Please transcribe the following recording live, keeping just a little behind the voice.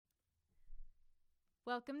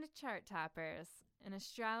Welcome to Chart Toppers, an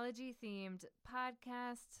astrology-themed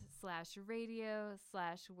podcast / radio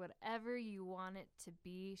 / whatever you want it to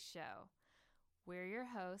be show. We're your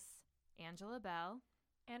hosts, Angela Bell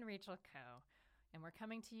and Rachel Coe, and we're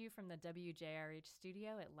coming to you from the WJRH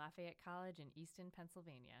studio at Lafayette College in Easton,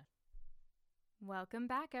 Pennsylvania. Welcome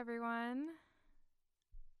back, everyone.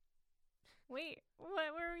 Wait,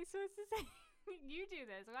 what were we supposed to say? You do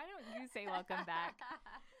this. Why don't you say welcome back?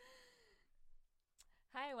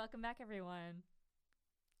 Hi, welcome back, everyone.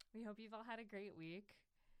 We hope you've all had a great week.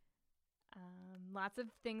 Lots of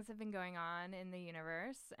things have been going on in the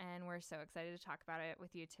universe, and we're so excited to talk about it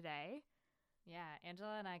with you today. Yeah,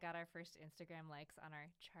 Angela and I got our first Instagram likes on our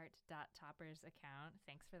chart.toppers account.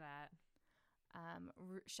 Thanks for that.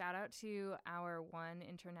 Shout out to our one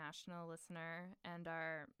international listener and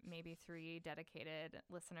our maybe 3 dedicated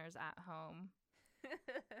listeners at home.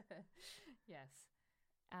 Yes.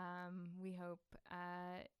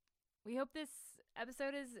 We hope this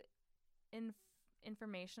episode is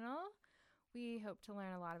informational. We hope to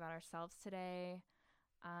learn a lot about ourselves today.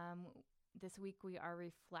 This week we are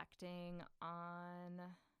reflecting on,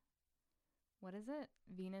 what is it?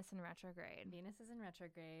 Venus in retrograde. Venus is in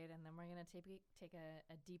retrograde, and then we're going to take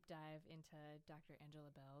a deep dive into Dr.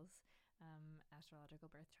 Angela Bell's astrological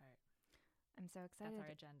birth chart. I'm so excited. That's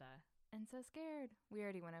our agenda. And so scared. We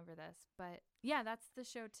already went over this, but yeah, that's the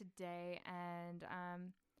show today. And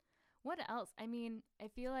what else? I mean, I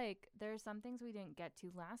feel like there are some things we didn't get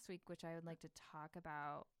to last week, which I would like to talk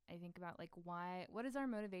about. I think about like what is our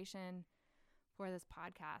motivation for this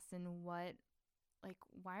podcast, and why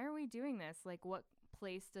are we doing this? Like, what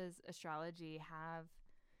place does astrology have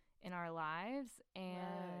in our lives?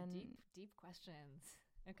 And whoa, deep questions.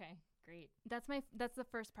 Okay, great. That's the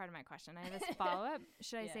first part of my question. I have this follow-up.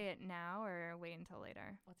 Should I say it now or wait until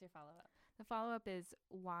later? What's your follow-up? The follow-up is,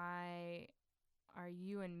 why are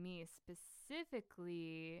you and me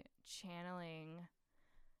specifically channeling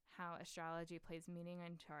how astrology plays meaning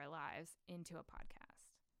into our lives into a podcast?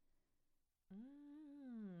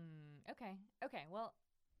 Okay. Well,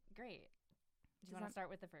 great. Do you want to start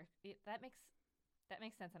with the first? That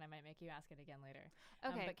makes sense, and I might make you ask it again later.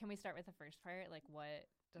 Okay. But can we start with the first part? Like, what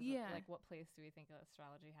place do we think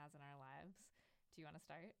astrology has in our lives? Do you want to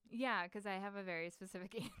start? Yeah, because I have a very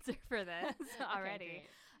specific answer for this already.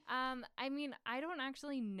 Okay, I mean, I don't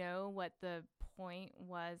actually know what the point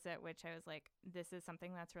was at which I was like, this is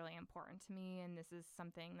something that's really important to me, and this is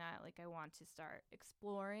something that like I want to start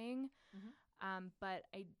exploring. Mm-hmm. But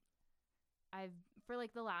I've for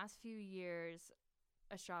like the last few years,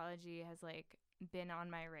 astrology has like been on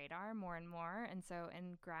my radar more and more. And so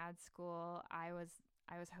in grad school, I was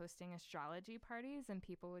hosting astrology parties, and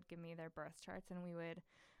people would give me their birth charts, and we would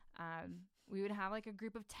have like a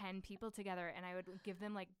group of 10 people together, and I would give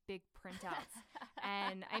them like big printouts.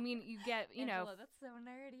 And I mean, you get, Angela, that's so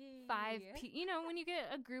nerdy. When you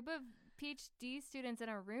get a group of PhD students in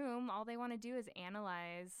a room, all they want to do is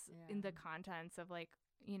analyze in the contents of like,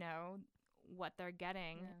 what they're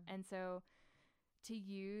getting. Yeah. And so to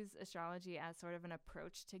use astrology as sort of an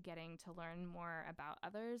approach to getting to learn more about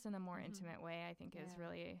others in a more intimate way, I think is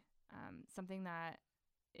really something that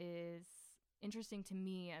is interesting to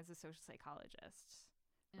me as a social psychologist,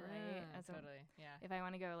 right? Totally, yeah. If I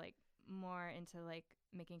want to go like more into like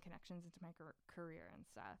making connections into my career and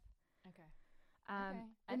stuff. Okay.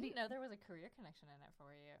 I didn't know there was a career connection in it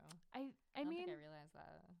for you. I don't mean, think I realized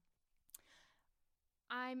that.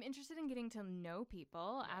 I'm interested in getting to know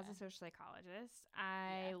people as a social psychologist.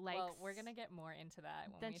 Well, we're going to get more into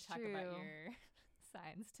that when we talk about your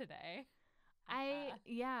signs today. I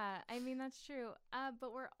mean, that's true.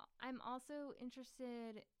 But I'm also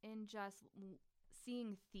interested in just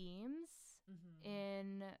seeing themes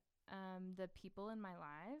in the people in my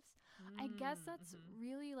lives. I guess that's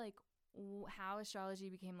really like how astrology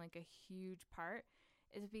became like a huge part,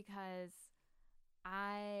 is because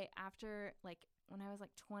after like when I was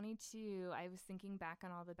like 22, I was thinking back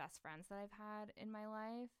on all the best friends that I've had in my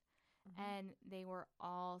life, and they were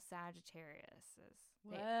all Sagittariuses.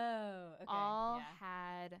 Whoa. Okay. All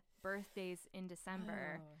had birthdays in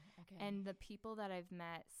December. Oh, okay. And the people that I've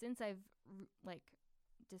met since I've like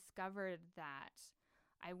discovered that,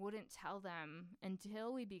 I wouldn't tell them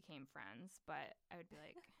until we became friends, but I would be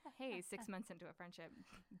like, hey, 6 months into a friendship,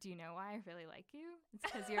 do you know why I really like you? It's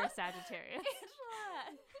because you're a Sagittarius.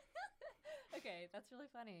 Okay, that's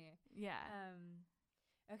really funny. Yeah.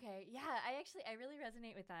 Okay, yeah, I really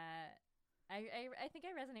resonate with that. I think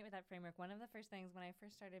I resonate with that framework. One of the first things when I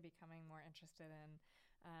first started becoming more interested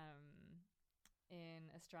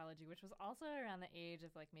in astrology, which was also around the age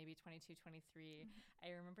of like maybe 22, 23,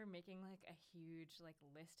 I remember making like a huge like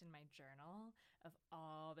list in my journal of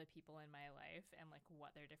all the people in my life and like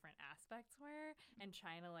what their different aspects were, and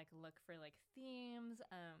trying to like look for like themes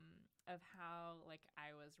of how like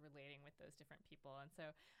I was relating with those different people. And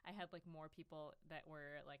so I had like more people that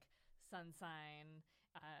were like sun sign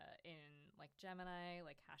in like Gemini,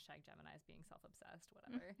 like hashtag Gemini's being self-obsessed,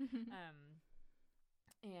 whatever.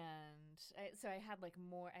 So I had like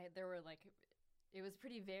more, there were like, it was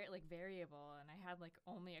pretty variable, and I had like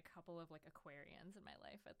only a couple of like Aquarians in my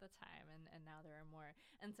life at the time, and now there are more.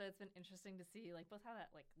 And so it's been interesting to see like both how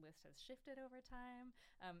that like list has shifted over time,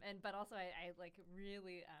 but also I like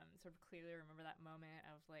really sort of clearly remember that moment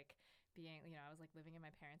of like being, I was like living in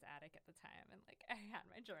my parents' attic at the time, and like I had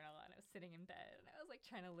my journal and I was sitting in bed and I was like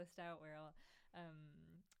trying to list out where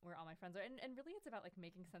all my friends are, and really it's about like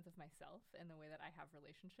making sense of myself and the way that I have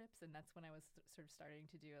relationships. And that's when I was sort of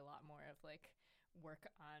starting to do a lot more of like work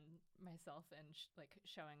on myself and like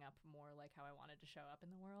showing up more like how I wanted to show up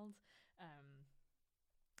in the world,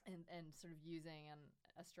 and sort of using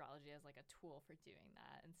astrology as like a tool for doing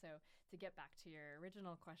that. And so to get back to your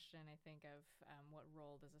original question, I think of what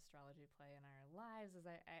role does astrology play in our lives is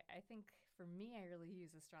I think for me, I really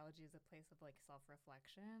use astrology as a place of like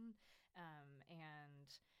self-reflection, and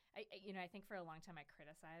I think for a long time I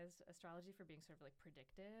criticized astrology for being sort of like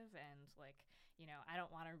predictive, and like, I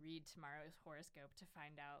don't want to read tomorrow's horoscope to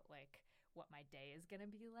find out like what my day is going to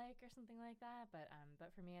be like or something like that. But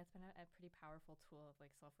for me, it's been a pretty powerful tool of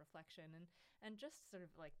like self-reflection, and just sort of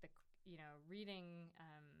like reading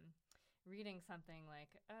something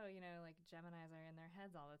like, oh, like Geminis are in their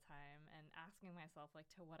heads all the time, and asking myself like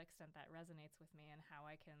to what extent that resonates with me, and how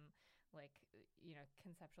I can like,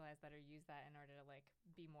 conceptualize that or use that in order to like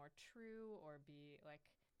be more true, or be like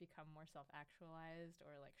become more self-actualized,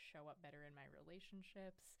 or like show up better in my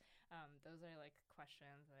relationships. Those are like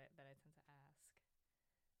questions that I tend to ask.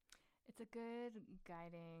 It's a good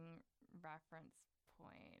guiding reference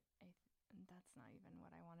point. That's not even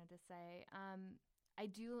what I wanted to say. I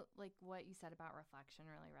do like what you said about reflection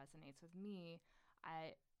really resonates with me.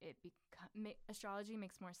 Astrology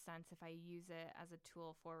makes more sense if I use it as a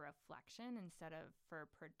tool for reflection instead of for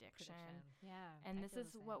prediction. Yeah. And this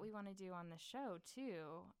is what we want to do on the show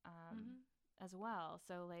too, as well.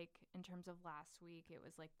 So like in terms of last week, it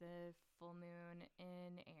was like the full moon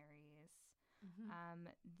in Aries.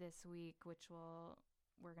 This week,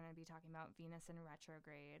 we're going to be talking about Venus in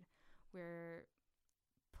retrograde. We're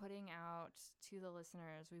putting out to the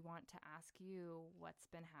listeners, we want to ask you what's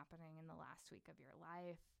been happening in the last week of your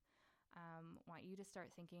life. Want you to start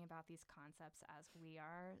thinking about these concepts as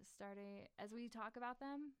we talk about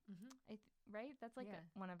them. Right? That's like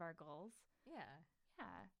one of our goals. Yeah.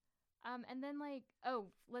 And then like,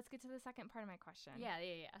 let's get to the second part of my question. Yeah.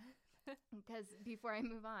 Because before I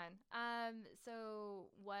move on, so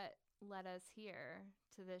what led us here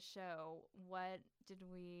to this show?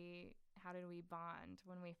 How did we bond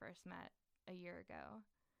when we first met a year ago?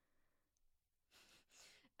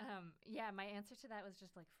 My answer to that was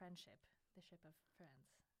just like friendship, the ship of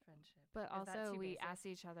friendship. But also we asked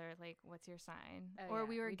each other like, what's your sign?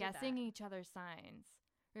 We were guessing each other's signs.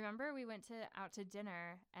 Remember, we went out to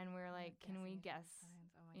dinner and we were like, can we guess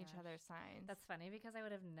each other's signs? That's funny because I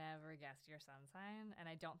would have never guessed your sun sign, and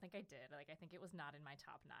I don't think I did. Like, I think it was not in my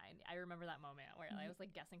top 9. I remember that moment where I was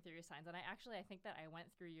like guessing through your signs, and I think that I went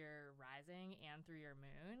through your rising and through your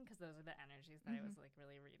moon, because those are the energies that I was like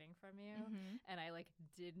really reading from you, and I like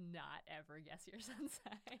did not ever guess your sun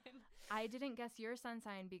sign. I didn't guess your sun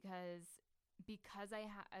sign because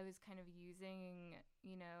I was kind of using,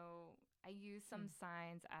 I use some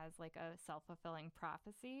signs as like a self-fulfilling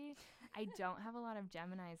prophecy. I don't have a lot of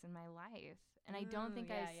Geminis in my life. And I don't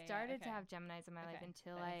think I started to have Geminis in my life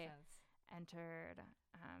until I entered,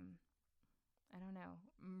 I don't know,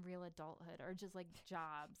 real adulthood, or just like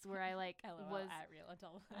jobs where I like was at real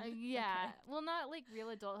adulthood. Well, not like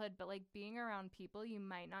real adulthood, but like being around people you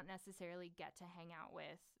might not necessarily get to hang out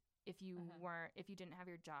with if you didn't have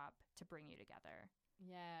your job to bring you together.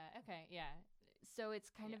 Yeah. Okay. Yeah. So it's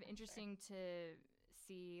kind of interesting to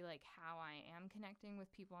see like how I am connecting with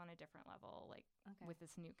people on a different level, like with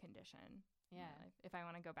this new condition. Yeah. If I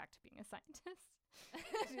want to go back to being a scientist,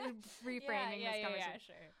 reframing this conversation. Yeah,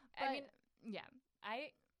 sure. But, I mean,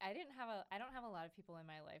 I don't have a lot of people in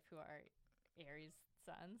my life who are Aries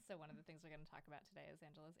suns. So one of the things we're going to talk about today is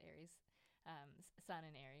Angela's Aries, sun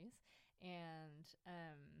in Aries. And,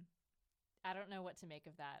 I don't know what to make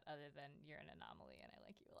of that other than you're an anomaly and I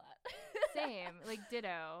like you a lot. Same, like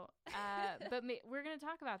ditto. But we're going to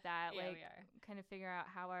talk about that. Yeah, like, we are. kind of figure out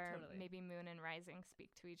how our Totally. maybe moon and rising speak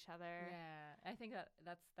to each other. Yeah, I think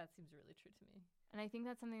that seems really true to me. And I think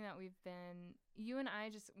that's something that you and I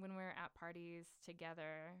just, when we're at parties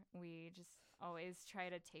together, we just always try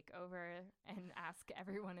to take over and ask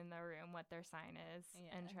everyone in the room what their sign is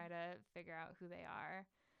and Yeah. try to figure out who they are.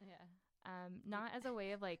 Yeah. Not as a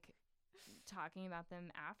way of like talking about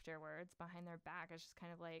them afterwards behind their back. It's just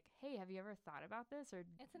kind of like, hey, have you ever thought about this? Or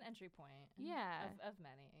It's an entry point. Yeah. Of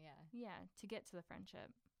many. Yeah. yeah, to get to the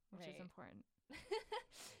friendship, which is Right. important.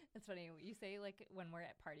 It's funny you say like when we're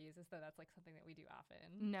at parties as though that's like something that we do often.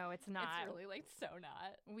 No, it's not. It's really like so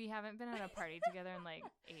not. We haven't been at a party together in like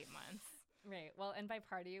 8 months. Right. Well, and by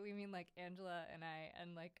party we mean like Angela and I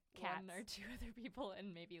and like Cats. 1 or 2 other people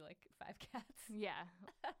and maybe like 5 cats. Yeah,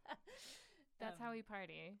 that's how we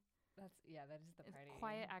party. That is the It's party.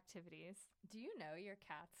 quiet activities. Do you know your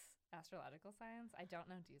cat's astrological signs? I don't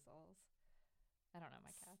know Diesel's. I don't know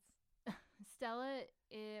my cats. Stella,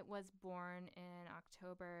 it was born in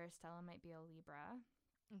October. Stella might be a Libra.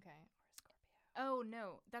 Okay. Or a Scorpio. Oh,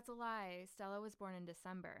 no, that's a lie. Stella was born in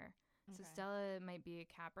December. So Okay. Stella might be a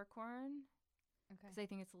Capricorn Okay. because I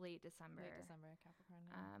think it's late December. Late December, Capricorn.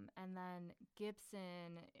 Yeah. And then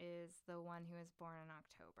Gibson is the one who was born in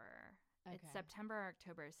October. It's Okay. September or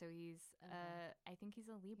October, so he's Okay. I think he's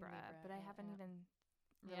a Libra, Libra, but I yeah, haven't yeah. even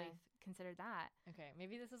really Yeah. considered that. Okay.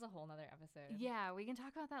 Maybe this is a whole nother episode. Yeah, we can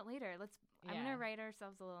talk about that later. I'm Yeah. gonna write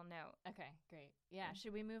ourselves a little note. Okay. Great. Yeah.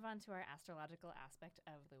 Should we move on to our astrological aspect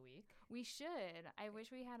of the week? We should. I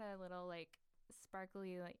wish we had a little like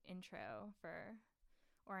sparkly like intro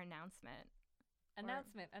or announcement.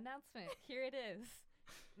 Announcement. Here it is.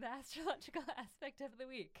 The astrological aspect of the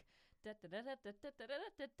week. Da, da, da, da, da, da, da, da,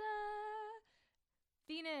 da, da.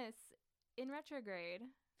 Venus in retrograde.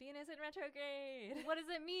 Venus in retrograde. What does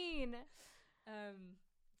it mean?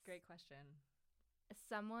 Great question.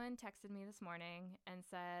 Someone texted me this morning and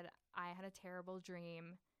said I had a terrible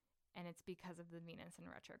dream and it's because of the Venus in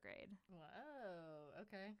retrograde. Whoa.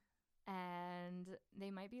 Okay. And they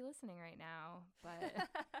might be listening right now, but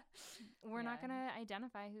we're not Yeah. going to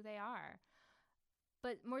identify who they are.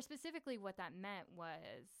 But more specifically, what that meant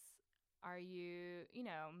was, are you,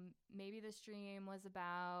 maybe this dream was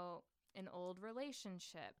about an old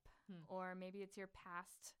relationship, or maybe it's your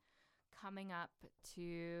past coming up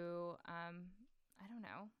to, I don't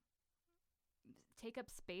know, take up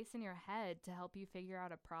space in your head to help you figure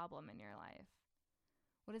out a problem in your life.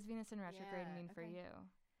 What does Venus in retrograde Yeah, mean for okay. you?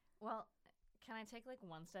 Well, can I take like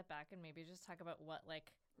one step back and maybe just talk about what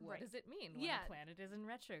Right. does it mean when Yeah. a planet is in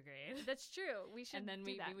retrograde? That's true. We should And then do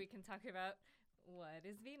maybe that. we can talk about what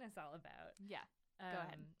is Venus all about. Yeah. Go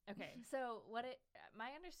ahead. Okay, so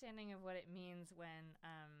my understanding of what it means when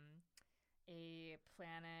a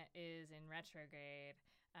planet is in retrograde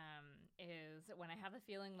is when I have a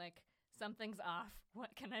feeling like something's off.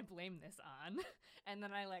 What can I blame this on? And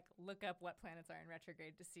then I like look up what planets are in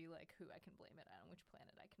retrograde to see like who I can blame it on, which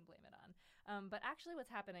planet I can blame it on. But actually,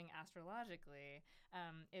 what's happening astrologically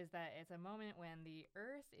is that it's a moment when the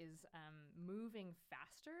Earth is moving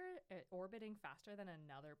faster, orbiting faster than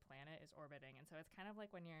another planet is orbiting, and so it's kind of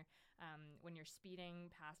like when you're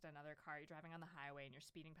speeding past another car. You're driving on the highway and you're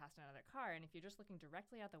speeding past another car, and if you're just looking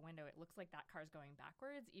directly out the window, it looks like that car's going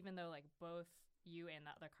backwards, even though like both you and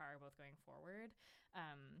the other car are both going forward.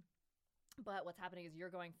 But what's happening is you're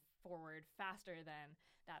going forward faster than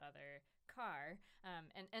that other car,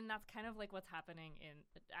 and that's kind of like what's happening in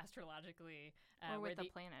astrologically Or where with the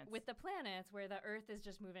planets. with the planets, where the Earth is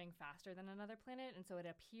just moving faster than another planet, and so it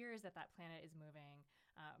appears that that planet is moving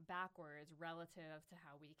backwards relative to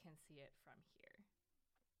how we can see it from here.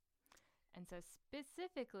 And so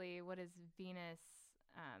specifically, what does Venus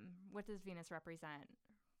represent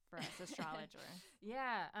for us astrologers?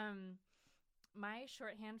 Yeah. My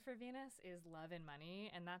shorthand for Venus is love and money,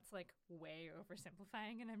 and that's like way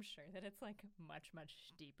oversimplifying, and I'm sure that it's like much,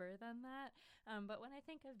 much deeper than that. But when I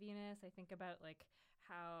think of Venus, I think about like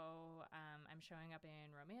how I'm showing up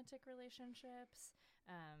in romantic relationships.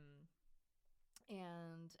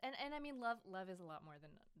 And I mean, love is a lot more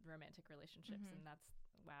than romantic relationships, and that's,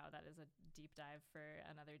 wow, that is a deep dive for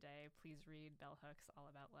another day. Please read Bell Hooks, All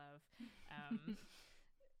About Love.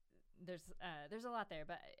 There's a lot there,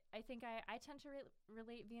 but I think I tend to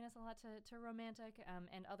relate Venus a lot to romantic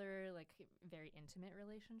and other like very intimate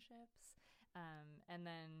relationships, and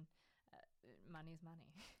then money's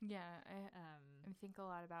money. Yeah, I think a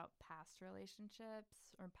lot about past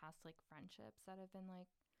relationships or past like friendships that have been like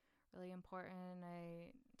really important. I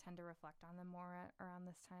tend to reflect on them more around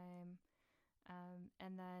this time.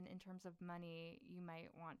 And then in terms of money, you might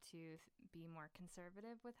want to be more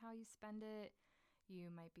conservative with how you spend it. You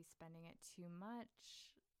might be spending it too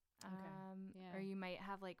much. Yeah. Or you might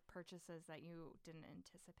have like purchases that you didn't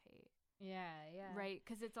anticipate. Yeah. Right,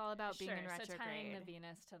 because it's all about being in retrograde. So tying the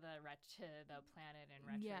Venus to the planet in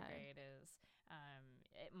retrograde is,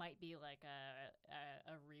 it might be like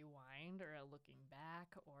a rewind or a looking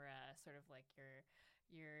back, or a sort of like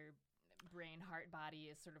your brain, heart,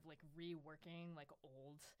 body is sort of like reworking like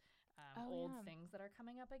old things that are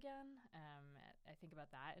coming up again. I think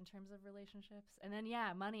about that in terms of relationships, and then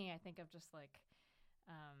money. I think of just like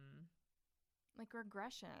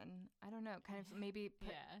regression. I don't know, kind of maybe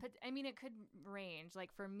I mean, it could range.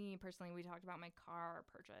 Like for me personally, we talked about my car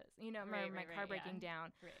purchase, my car breaking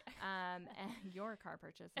down, and your car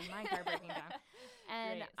purchase and my car breaking down,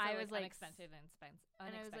 and I was like unexpected expenses.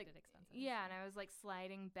 Yeah, and I was like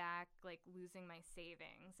sliding back, like losing my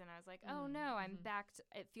savings, and I was like, oh no, I'm back to,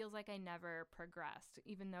 it feels like I never progressed,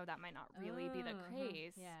 even though that might not really be the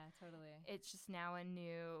case. Yeah, totally. It's just now a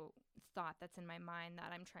new thought that's in my mind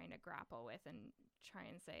that I'm trying to grapple with and try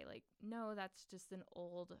and say like, no, that's just an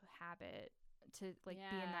old habit to like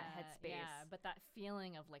be in that headspace. Yeah, but that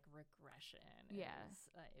feeling of like regression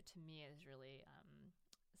is, to me, is really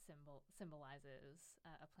symbolizes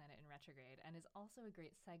a planet in retrograde, and is also a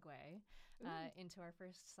great segue into our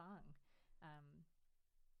first song.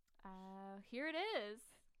 Here it is.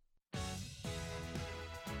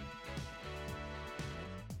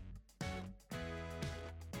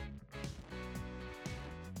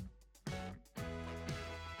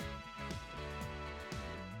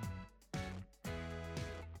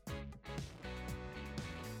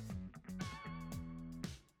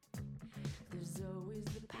 There's always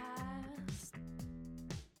the past,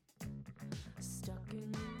 stuck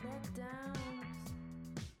in your letdowns,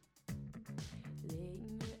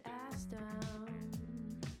 laying your ass down,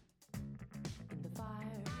 and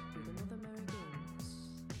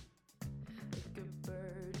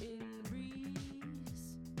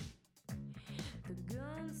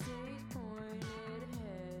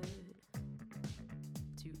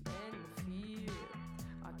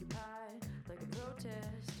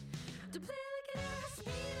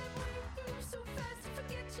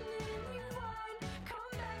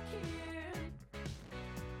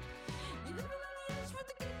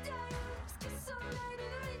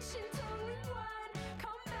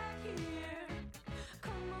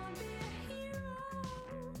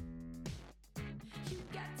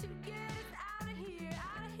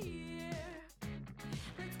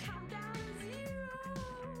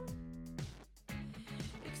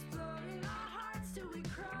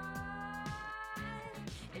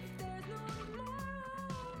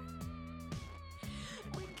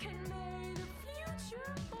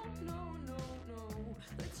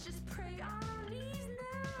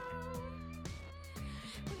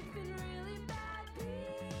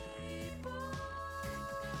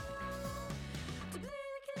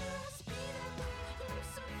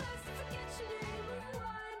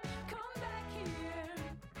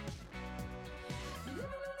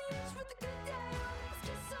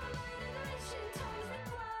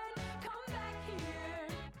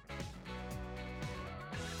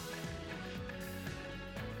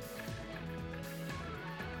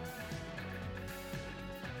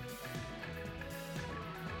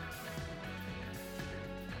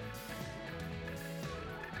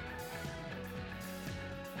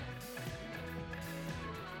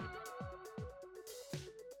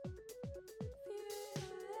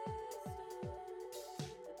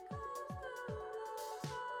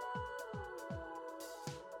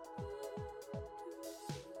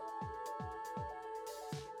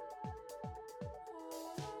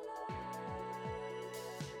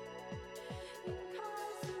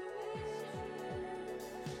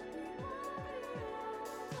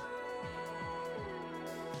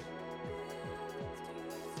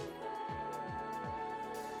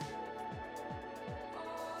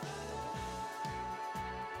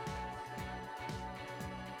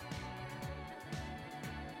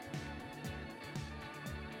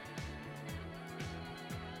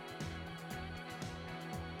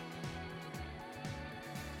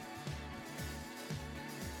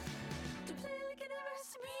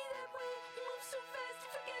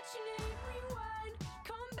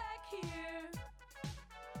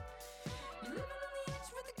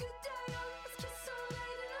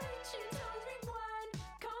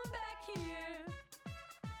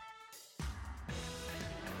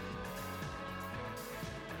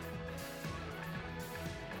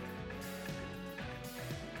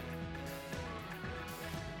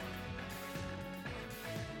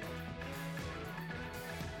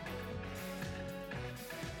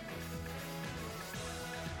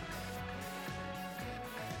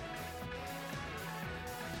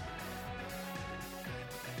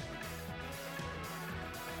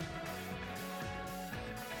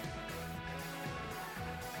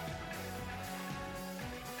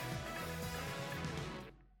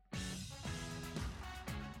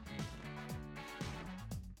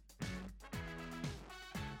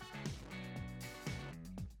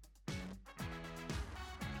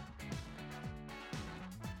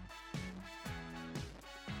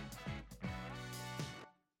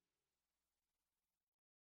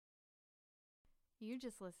You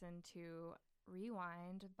just listened to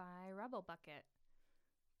Rewind by Rebel Bucket.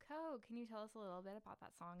 Co, can you tell us a little bit about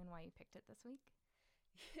that song and why you picked it this week?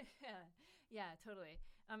 Yeah, totally.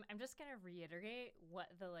 I'm just gonna reiterate what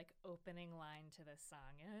the like opening line to this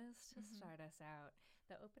song is to start us out.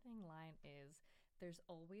 The opening line is, "There's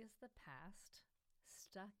always the past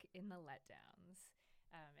stuck in the letdowns,"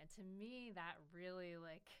 and to me that really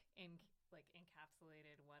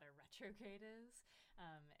encapsulated what a retrograde is.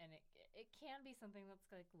 And it can be something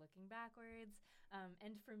that's like looking backwards.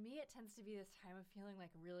 And for me, it tends to be this time of feeling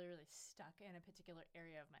like really, really stuck in a particular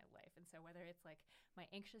area of my life. And so whether it's like my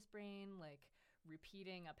anxious brain, like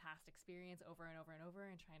repeating a past experience over and over and over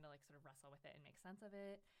and trying to like sort of wrestle with it and make sense of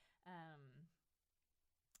it.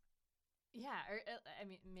 Yeah, or I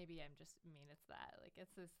mean, maybe I'm just mean it's that. Like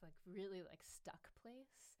it's this like really like stuck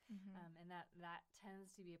place. And that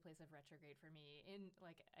tends to be a place of retrograde for me. In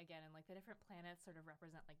like again, and like the different planets sort of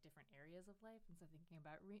represent like different areas of life. And so thinking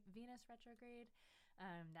about Venus retrograde,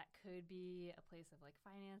 that could be a place of like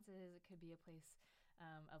finances. It could be a place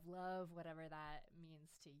of love, whatever that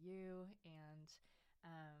means to you. And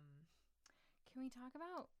can we talk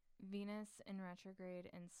about Venus in retrograde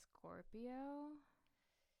in Scorpio?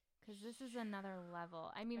 Because this is another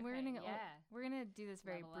level. I mean, we're gonna do this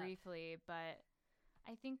very Level up. briefly, but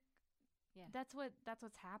I think Yeah. that's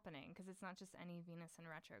what's happening. Because it's not just any Venus in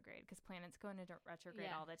retrograde. Because planets go into retrograde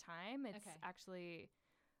Yeah. all the time. It's Okay. actually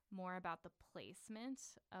more about the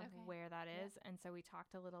placement of Okay. where that Yeah. is. And so we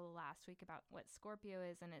talked a little last week about what Scorpio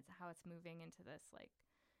is and it's how it's moving into this like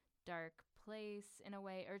dark place in a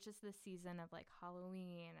way, or just the season of like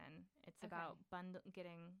Halloween, and it's Okay. about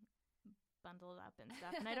getting bundled up and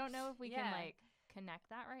stuff. And I don't know if we can Yeah. like connect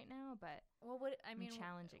that right now, but Well, what I mean,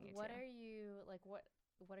 challenging you what to. are you like? What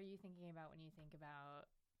are you thinking about when you think about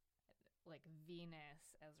like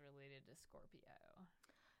Venus as related to Scorpio?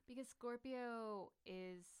 because Scorpio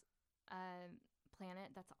is a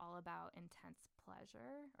planet that's all about intense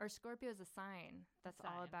pleasure, or Scorpio is a sign that's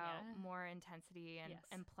all Sign, about yeah. more intensity and Yes.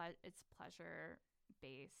 it's pleasure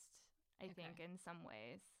based, I think, Okay. in some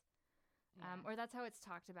ways. Yeah. Or that's how it's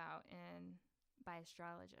talked about by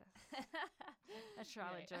astrologists.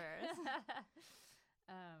 astrologers.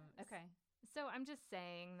 Okay. So I'm just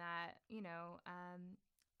saying that,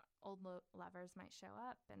 old lovers might show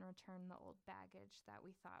up and return the old baggage that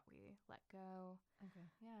we thought we let go. Okay.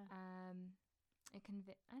 Yeah.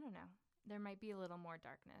 I don't know. There might be a little more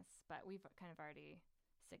darkness, but we've kind of already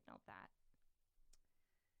signaled that.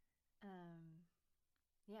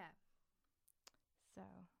 Yeah. So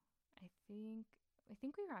I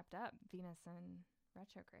think we wrapped up Venus in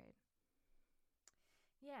retrograde.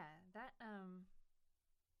 Yeah. That.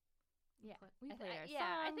 Yeah. We played our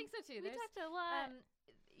yeah. I song. think so too. We There's talked a lot.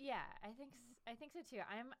 yeah, I think so too.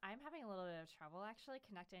 I'm having a little bit of trouble actually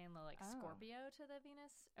connecting the like Oh. Scorpio to the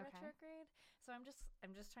Venus Okay. retrograde. So I'm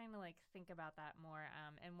just trying to like think about that more.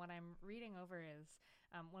 And what I'm reading over is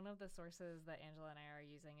one of the sources that Angela and I are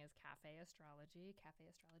using is Cafe Astrology,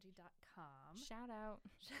 cafeastrology.com. Shout out.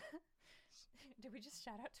 Did we just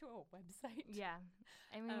shout out to a website? Yeah.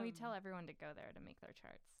 I mean, we tell Um, everyone to go there to make their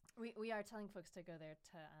charts. We are telling folks to go there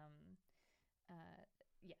to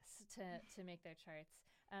to make their charts.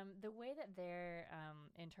 The way that their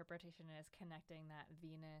interpretation is connecting that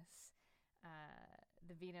Venus,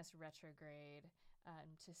 the Venus retrograde,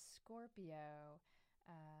 to Scorpio,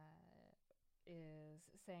 is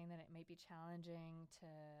saying that it might be challenging to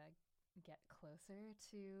get closer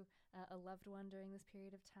to a loved one during this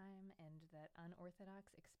period of time, and that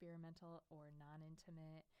unorthodox, experimental, or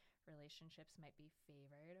non-intimate relationships might be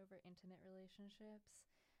favored over intimate relationships.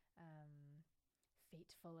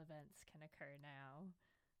 Fateful events can occur now.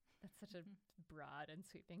 That's such a broad and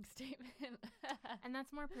sweeping statement. And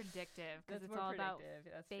that's more predictive because That's it's more all about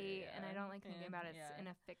predictive. That's fate, true, and I yeah. don't like thinking about it Yeah. in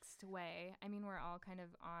a fixed way. I mean, we're all kind of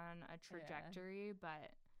on a trajectory,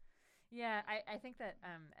 but Yeah, I think that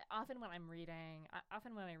often when I read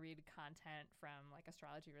content from like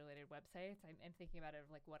astrology related websites, I'm thinking about it of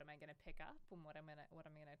like what am I going to pick up and what am I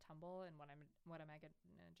gonna tumble and what am I going to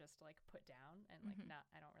just like put down, and like not,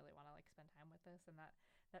 I don't really want to like spend time with this, and that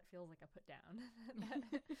feels like a put down.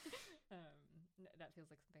 That feels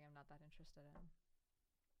like something I'm not that interested in.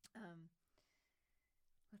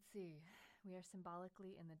 Let's see. We are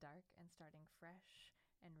symbolically in the dark and starting fresh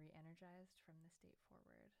and re-energized from this date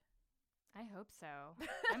forward. I hope so.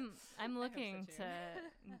 I'm looking too. to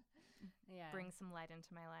Yeah. bring some light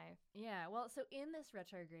into my life. Yeah. Well, so in this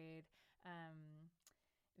retrograde,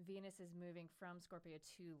 Venus is moving from Scorpio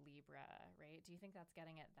to Libra, right? Do you think that's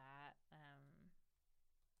getting at that?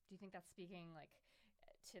 Do you think that's speaking like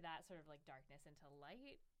to that sort of like darkness into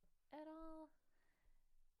light at all?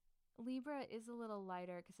 Libra is a little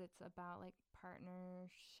lighter because it's about like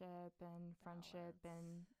partnership and friendship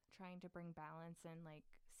and trying to bring balance and like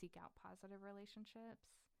seek out positive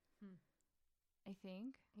relationships. I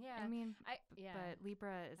think. Yeah. I mean, yeah. but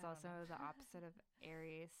Libra is I don't also know. the opposite of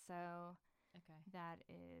Aries, so Okay. that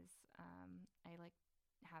is I like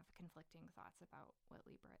have conflicting thoughts about what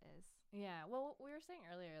Libra is. Yeah. Well, we were saying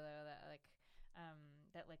earlier though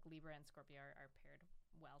that like Libra and Scorpio are paired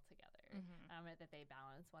well together. That they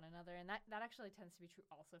balance one another, and that actually tends to be true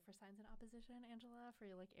also for signs in opposition, Angela, for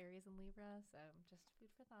like Aries and Libra. So just food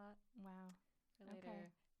for thought Wow. for later. Okay.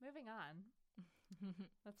 Moving on.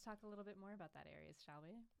 Let's talk a little bit more about that Aries, shall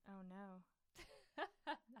we? Oh no.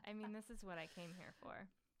 I mean, this is what I came here for.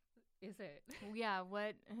 Is it? Yeah,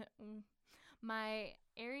 what my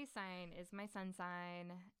Aries sign is my sun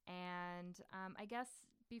sign, and I guess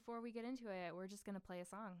before we get into it, we're just going to play a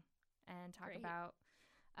song and talk Great. about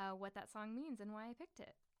what that song means and why I picked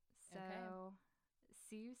it. So, Okay.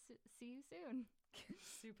 see you soon.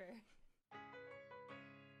 Super.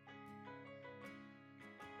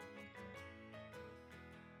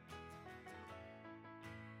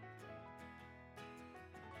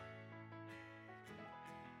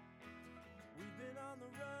 We've been on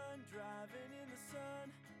the run, driving in the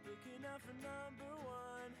sun, looking out for number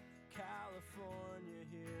one. California,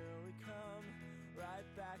 here we come, right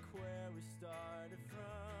back where we started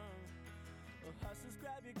from. Well, hustlers,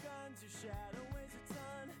 grab your guns, your shadow weighs a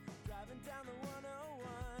ton, driving down the 101.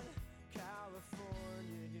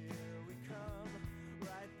 California, here we come,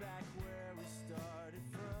 right back where we started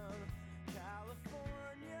from.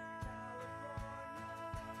 California.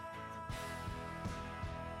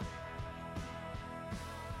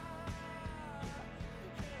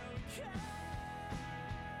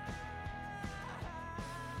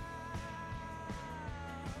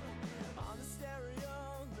 On the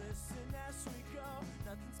stereo, listen as we go.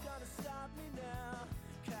 Nothing's gonna stop me now.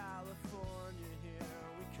 California, here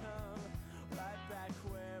we come, right back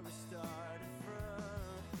where we started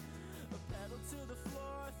from. A pedal to the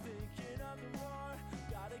floor, thinking of the war.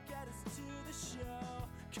 Gotta get us to the show.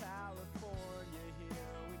 California,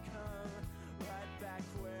 here we come, right back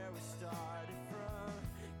where we started from.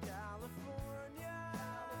 California.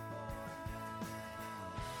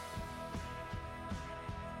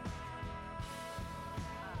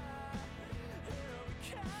 Here we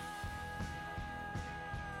come.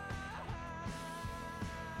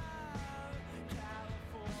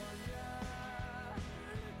 California.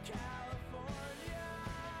 California.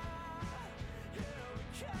 Here we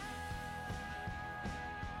come.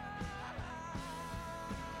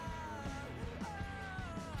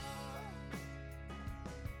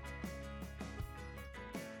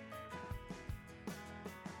 California,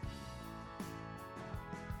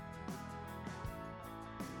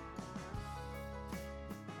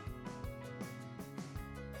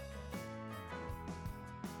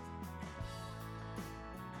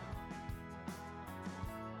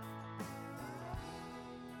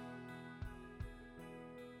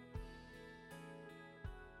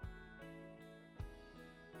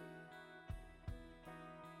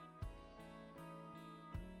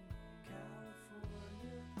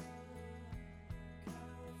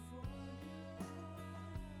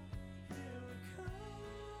 California, here we come.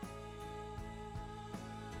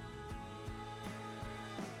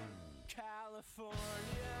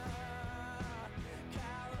 California,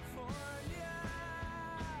 California,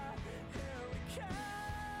 here we come.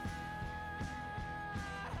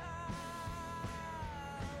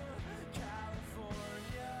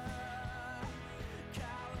 California,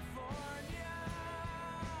 California,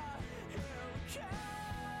 here we come.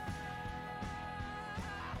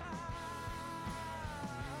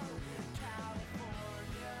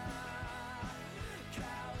 California,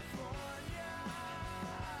 California,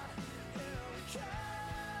 here we come.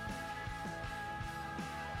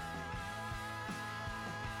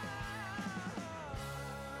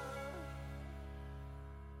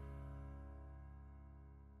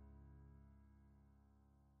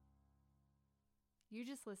 You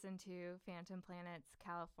just listened to Phantom Planet's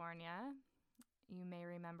California. You may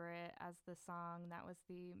remember it as the song that was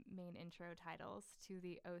the main intro titles to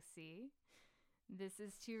the OC. This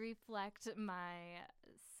is to reflect my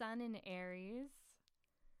sun in Aries,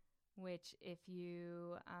 which if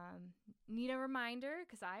you need a reminder,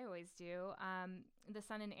 because I always do, the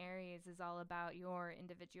sun in Aries is all about your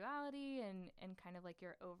individuality and kind of like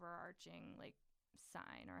your overarching like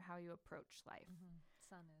sign or how you approach life.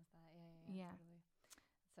 Sun is that. Yeah. Totally.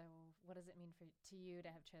 So what does it mean to you to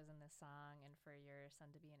have chosen this song and for your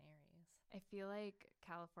sun to be in Aries? I feel like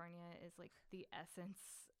California is like the essence,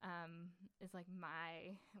 is like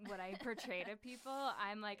what I portray to people.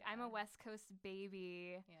 I'm like, I'm a Yeah. West Coast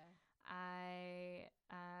baby. Yeah. I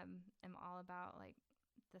am all about like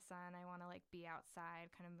the sun. I want to like be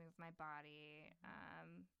outside, kind of move my body.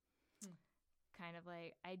 Hmm. Kind of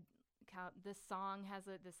like the song has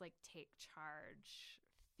this like take charge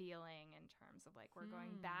feeling in terms of like we're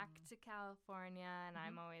going back to California, and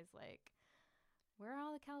I'm always like, where are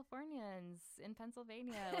all the Californians in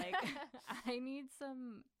Pennsylvania? Like, I need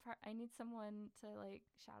someone to like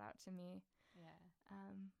shout out to me. Yeah.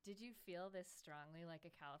 Did you feel this strongly like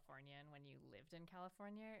a Californian when you lived in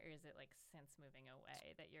California, or is it like since moving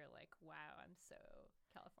away that you're like, wow, I'm so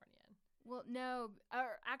Californian? Well, no,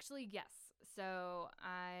 or actually, yes. So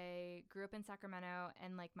I grew up in Sacramento,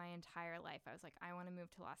 and like my entire life, I was like, I want to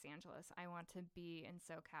move to Los Angeles. I want to be in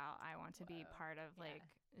SoCal. I want to be Whoa. part of Yeah. like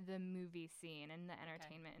the movie scene and the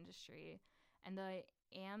entertainment industry. And I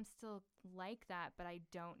am still like that, but I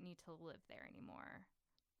don't need to live there anymore.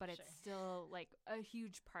 But it's Sure. still like a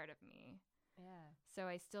huge part of me. Yeah. So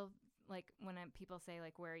I still like when people say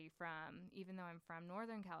like, where are you from? Even though I'm from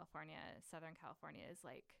Northern California, Southern California is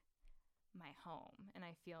like my home, and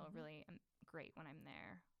I feel really great when I'm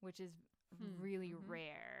there, which is really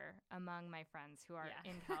rare among my friends who are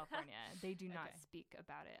Yeah. in California. They do not Okay. speak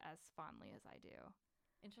about it as fondly as I do.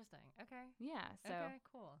 Interesting. Okay. Yeah. So Okay,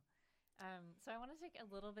 cool. So I want to take a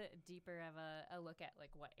little bit deeper of a look at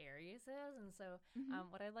like what Aries is, and so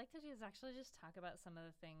what I'd like to do is actually just talk about some of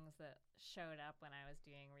the things that showed up when I was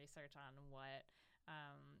doing research on what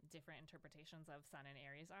different interpretations of Sun and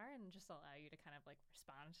Aries are, and just allow you to kind of like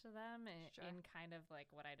respond to them in kind of like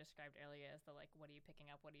what I described earlier as the like, what are you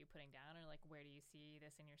picking up, what are you putting down, or like where do you see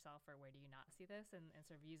this in yourself, or where do you not see this, and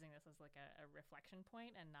sort of using this as like a reflection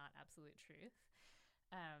point and not absolute truth.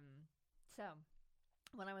 So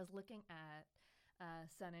when I was looking at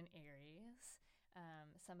Sun and Aries,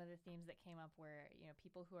 some of the themes that came up were, you know,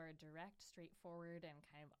 people who are direct, straightforward, and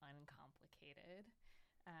kind of uncomplicated.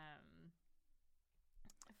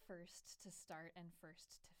 First to start and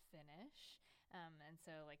first to finish. And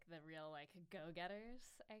so like the real like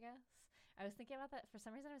go-getters, I guess. I was thinking about that for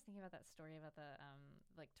some reason. I was thinking about that story about the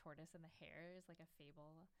like tortoise and the hare is like a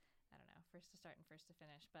fable. I don't know, first to start and first to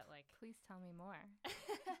finish, but like please tell me more.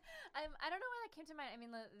 I don't know why that came to mind. I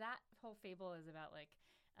mean, that whole fable is about like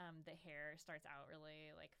the hare starts out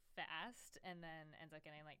really like fast and then ends up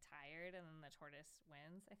getting like tired, and then the tortoise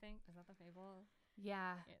wins. I think is that the fable?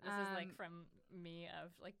 Yeah. This is like from me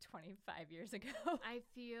of like 25 years ago. I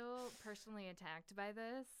feel personally attacked by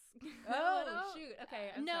this. Oh, shoot.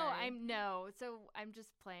 Okay. So I'm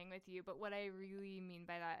just playing with you. But what I really mean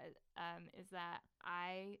by that is that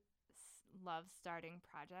I love starting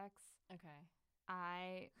projects. Okay.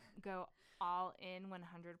 I go all in 100%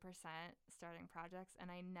 starting projects,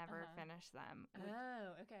 and I never finish them.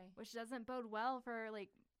 Okay. Which doesn't bode well for like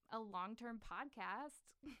a long-term podcast,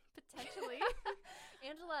 potentially.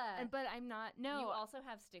 Angela. But I'm not. No. You also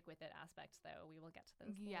have stick with it aspects, though. We will get to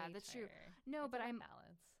those. Yeah, later. that's true. No, it's but about I'm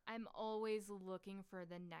balance. I'm always looking for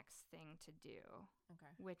the next thing to do.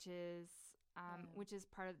 Okay. Which is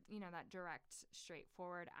part of, you know, that direct,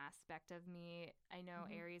 straightforward aspect of me. I know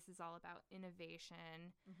Aries is all about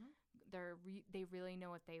innovation. They really know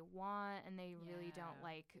what they want, and they really don't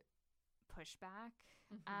like pushback.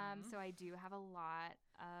 So I do have a lot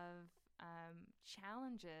of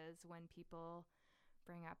challenges when people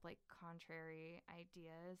bring up like contrary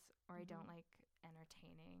ideas, or I don't like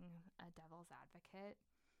entertaining a devil's advocate,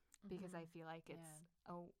 because I feel like it's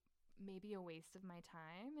maybe a waste of my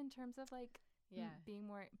time in terms of like being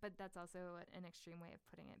more, but that's also an extreme way of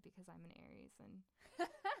putting it, because I'm an Aries and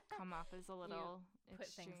come off as a little put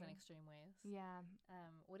extreme. things in extreme ways. Yeah.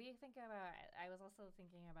 What do you think about, I was also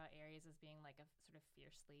thinking about Aries as being like a sort of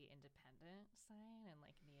fiercely independent sign, and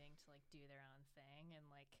like needing to like do their own thing, and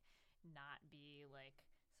like not be like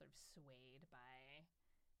sort of swayed by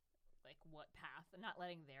like what path, not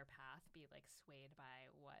letting their path be like swayed by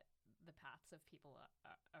what the paths of people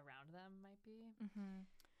around them might be.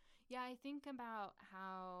 Yeah, I think about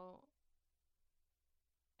how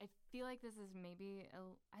I feel like this is maybe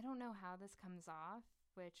I don't know how this comes off,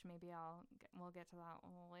 which maybe we'll get to that a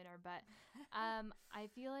little later, but I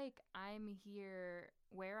feel like I'm here,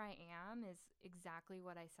 where I am is exactly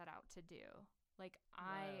what I set out to do. Like,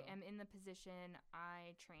 I am in the position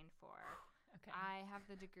I trained for. Okay. I have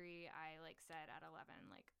the degree I like said at 11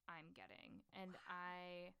 like I'm getting, and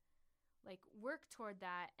I like work toward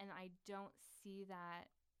that, and I don't see that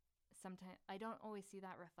sometimes. I don't always see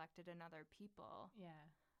that reflected in other people. Yeah.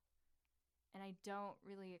 and I don't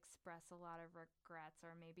really express a lot of regrets,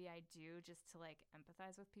 or maybe I do just to like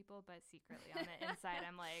empathize with people, but secretly on the inside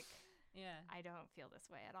I'm like, Yeah. I don't feel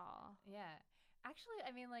this way at all. Yeah. Actually,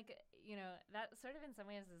 I mean, like, you know, that sort of in some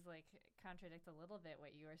ways is like contradicts a little bit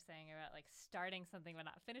what you were saying about like starting something but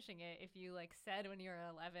not finishing it. If you like said when you were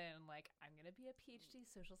 11, like, I'm going to be a PhD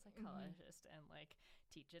social psychologist and like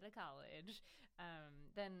teach at a college,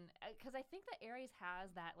 then because I think that Aries has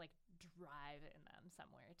that like drive in them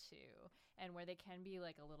somewhere too, and where they can be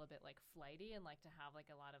like a little bit like flighty and like to have like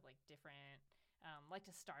a lot of like different like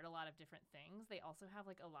to start a lot of different things. They also have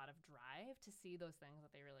like a lot of drive to see those things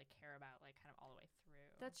that they really care about, like kind of all the way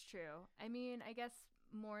through. That's true. I mean, I guess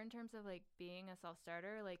more in terms of like being a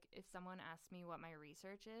self-starter, like if someone asks me what my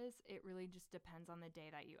research is, it really just depends on the day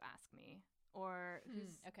that you ask me, or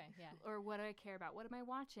who's okay, yeah, or what do I care about, what am I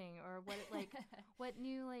watching, or what like what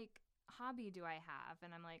new like hobby do I have.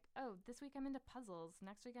 And I'm like, oh, this week I'm into puzzles,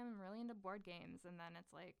 next week I'm really into board games, and then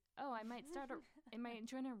it's like, oh, I might I might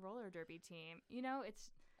join a roller derby team, you know.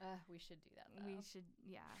 It's we should do that though. we should,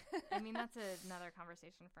 yeah. I mean, that's another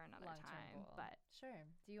conversation for another Long-term time, goal. but Sure.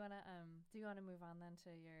 Do you want to move on then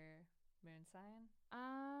to your moon sign?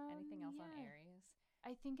 Anything else on yeah. Aries?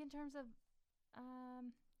 I think in terms of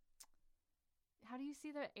how do you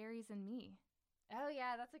see the Aries in me? Oh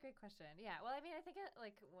yeah, that's a great question. Yeah, well, I mean, I think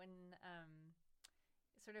like when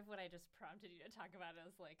sort of what I just prompted you to talk about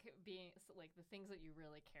is like being like the things that you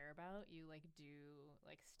really care about, you like do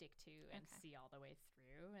like stick to and see all the way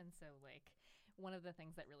through. And so like one of the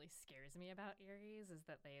things that really scares me about Aries is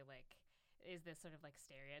that they like is this sort of like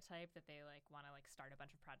stereotype that they like want to like start a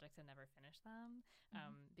bunch of projects and never finish them,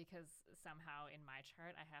 because somehow in my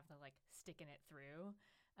chart I have the like sticking it through.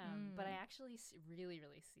 But I actually really,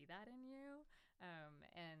 really see that in you.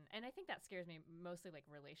 And I think that scares me mostly like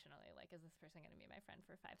relationally, like, is this person going to be my friend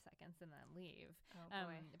for 5 seconds and then leave? Oh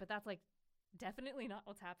boy. But that's like definitely not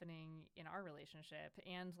what's happening in our relationship.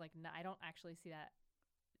 And like, I don't actually see that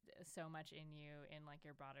so much in you in like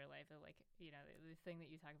your broader life, of like, you know, the thing that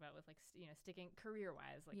you talk about with like, you know, sticking career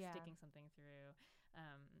wise, like sticking something through.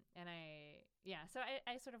 And so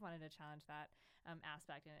I sort of wanted to challenge that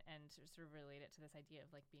aspect and sort of relate it to this idea of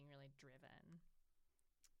like being really driven,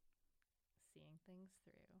 seeing things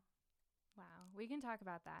through. Wow. We can talk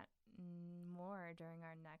about that more during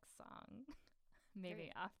our next song,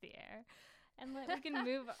 maybe Great. off the air, and we can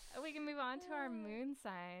move on to our moon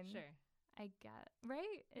sign. Sure. I get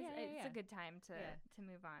right. It's a good time to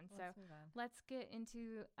move on. Let's move on. Let's get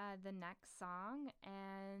into the next song,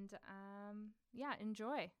 and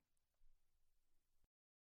enjoy.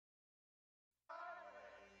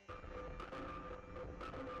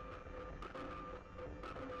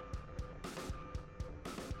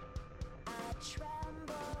 I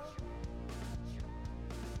tremble.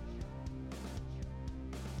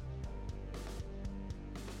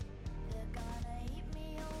 They're gonna eat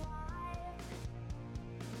me alive.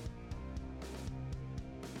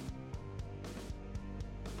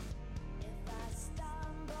 If I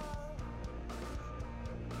stumble,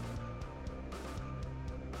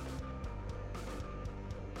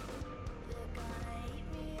 they're gonna eat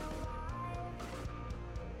me alive.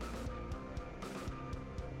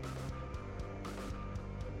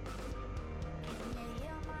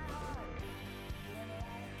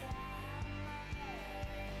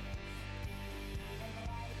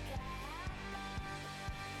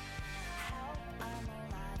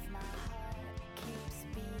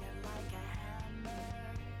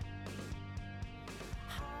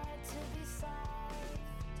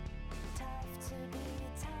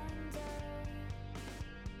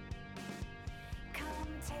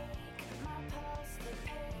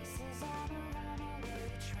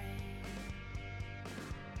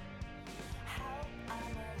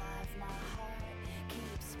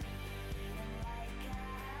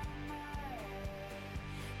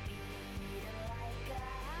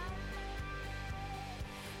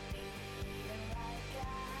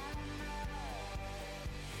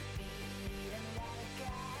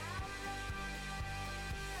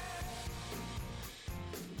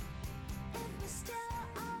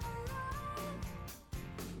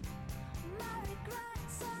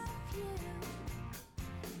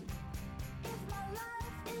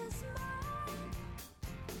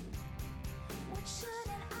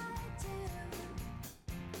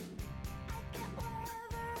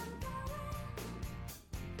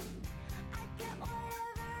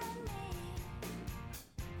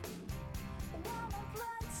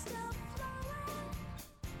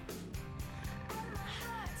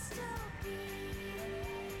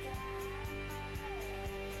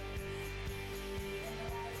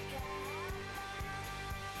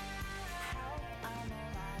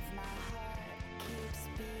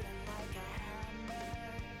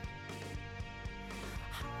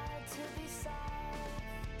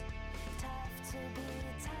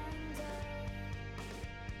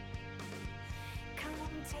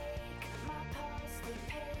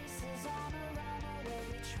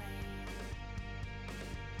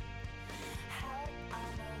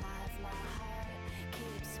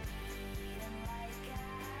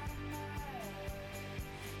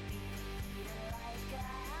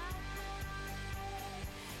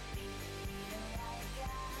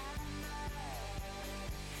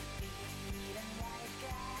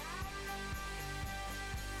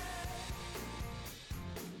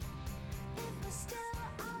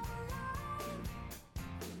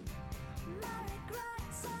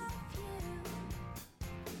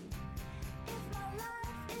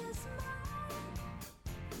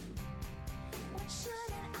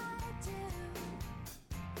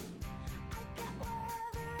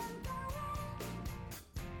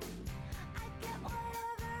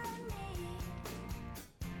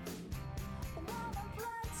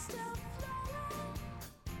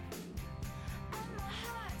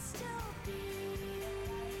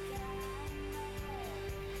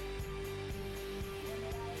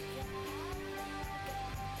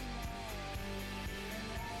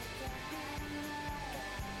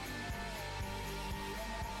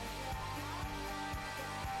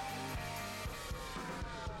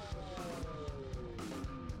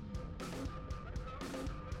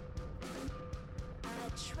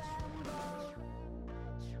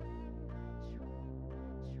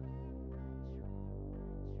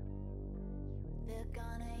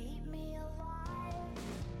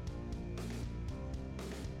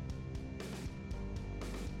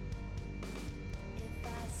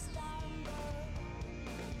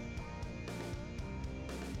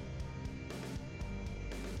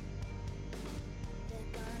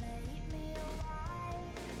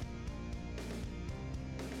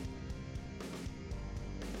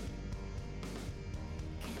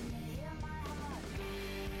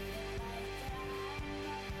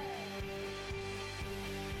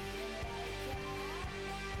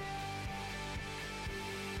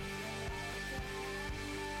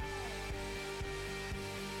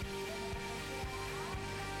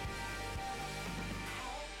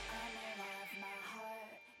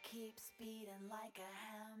 keeps beating like a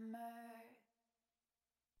hammer.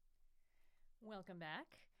 Welcome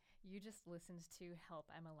back. You just listened to Help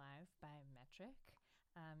I'm Alive by Metric.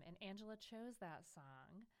 And Angela chose that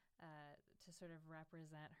song to sort of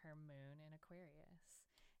represent her moon in Aquarius.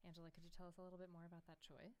 Angela, could you tell us a little bit more about that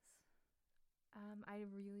choice? I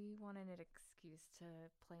really wanted an excuse to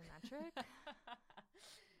play Metric.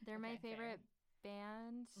 They're my Okay, favorite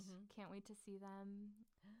band. Mhm. Can't wait to see them.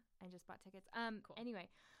 I just bought tickets. Cool. Anyway,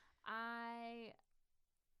 I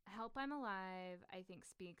Help I'm Alive, I think,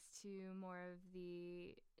 speaks to more of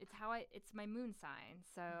it's my moon sign.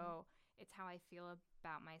 So it's how I feel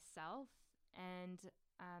about myself. And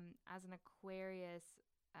as an Aquarius,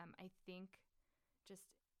 I think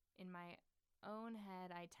just in my own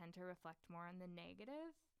head, I tend to reflect more on the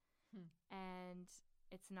negative. And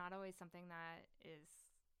it's not always something that is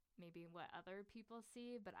maybe what other people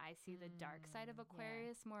see, but I see the dark side of Yeah,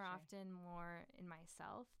 Aquarius more sure. often, more in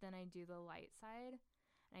myself than I do the light side.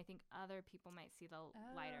 And I think other people might see the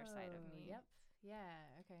lighter side of me. Yep.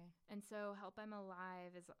 Yeah. Okay. And so Help I'm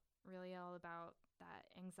Alive is really all about that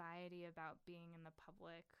anxiety about being in the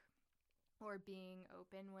public or being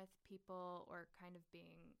open with people or kind of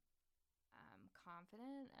being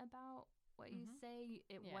confident about what you say.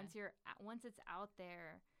 Yeah. Once it's out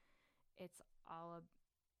there, it's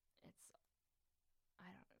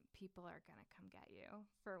people are gonna come get you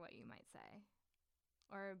for what you might say,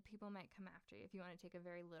 or people might come after you if you want to take a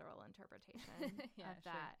very literal interpretation Yeah, of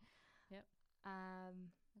sure. that. Yep.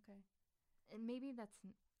 Okay. And maybe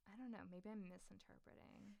I don't know, maybe I'm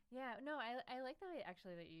misinterpreting. Yeah, no, I like the way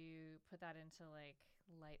actually that you put that into like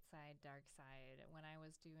light side, dark side. When I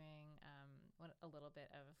was doing a little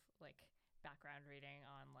bit of like background reading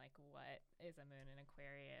on like what is a moon in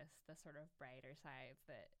Aquarius, the sort of brighter sides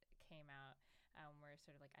that came out were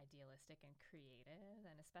sort of like idealistic and creative,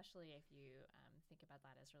 and especially if you think about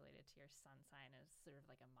that as related to your sun sign as sort of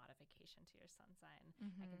like a modification to your sun sign.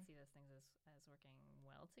 I can see those things as working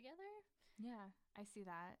well together. Yeah, I see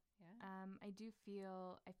that. Yeah.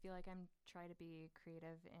 I feel like I'm trying to be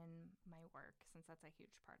creative in my work since that's a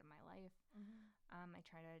huge part of my life. I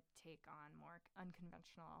try to take on more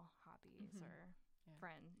unconventional hobbies or Yeah.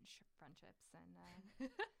 friendships, and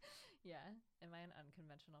Yeah. Am I an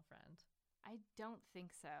unconventional friend? I don't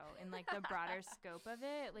think so. In like the broader scope of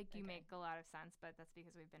it, like you Okay. make a lot of sense, but that's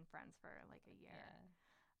because we've been friends for like a year.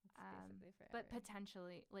 Yeah. It's basically forever. But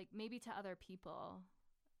potentially, like maybe to other people,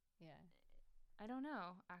 Yeah. I don't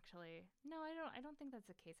know. Actually, no, I don't think that's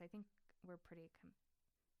the case. I think we're pretty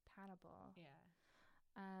compatible.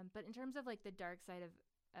 Yeah. But in terms of like the dark side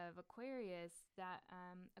of Aquarius, that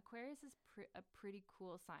Aquarius is a pretty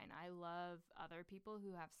cool sign. I love other people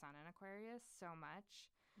who have sun in Aquarius so much.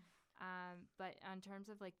 But in terms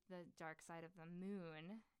of like the dark side of the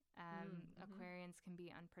moon, Aquarians can be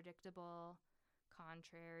unpredictable,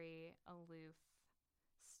 contrary, aloof,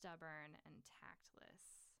 stubborn, and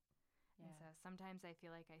tactless. Yeah. And so sometimes I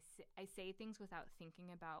feel like I say things without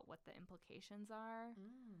thinking about what the implications are.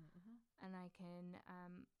 And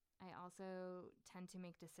I also tend to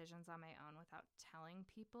make decisions on my own without telling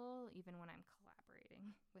people, even when I'm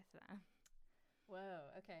collaborating with them.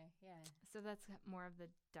 Whoa. Okay. Yeah. So that's more of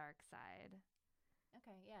the dark side.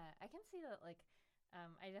 Okay. Yeah. I can see that. Like,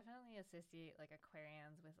 I definitely associate like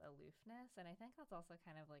Aquarians with aloofness, and I think that's also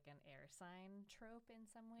kind of like an air sign trope in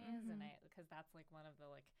some ways. And because that's like one of the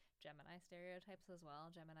like Gemini stereotypes as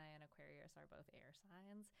well. Gemini and Aquarius are both air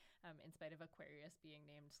signs, in spite of Aquarius being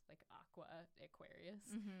named like Aqua Aquarius.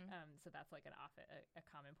 So that's like a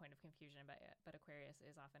common point of confusion. But Aquarius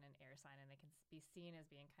is often an air sign, and they can be seen as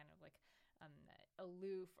being kind of like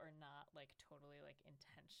aloof or not like totally like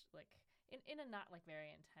like in a not like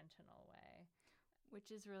very intentional way. Which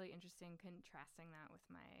is really interesting, contrasting that with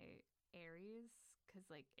my Aries, because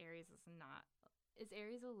like Aries is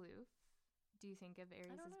Aries aloof? Do you think of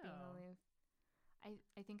Aries as being know. aloof?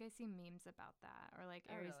 I think I see memes about that, or like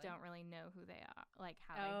Aries really? don't really know who they are, like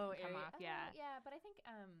how they come off. Yeah. Yeah, but I think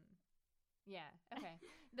yeah, okay.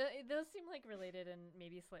 Those seem like related and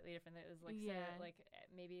maybe slightly different. It was like Yeah. so, like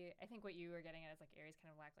maybe I think what you were getting at is like Aries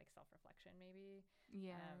kind of lack like self-reflection maybe.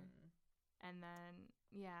 Yeah. And then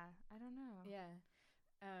I don't know. Yeah.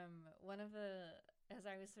 One of as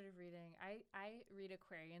I was sort of reading, I read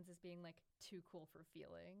Aquarians as being like too cool for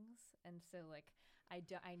feelings, and so like I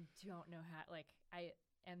don't know how, like I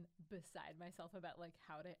am beside myself about like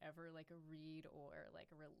how to ever like read or like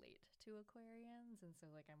relate to Aquarians, and so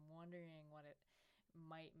like I'm wondering what it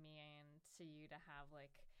might mean to you to have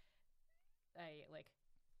like a like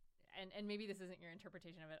and maybe this isn't your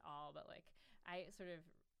interpretation of it all, but like I sort of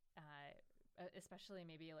especially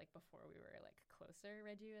maybe like before we were like closer,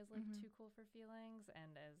 read you as like too cool for feelings,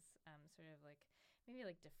 and as sort of like maybe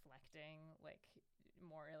like deflecting like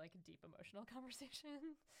more like deep emotional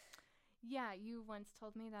conversation. Yeah, you once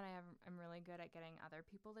told me that I'm really good at getting other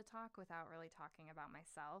people to talk without really talking about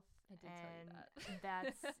myself. I did tell you that.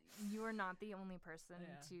 That's you are not the only person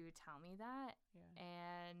Yeah. to tell me that. Yeah.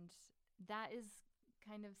 And that is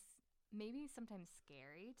kind of maybe sometimes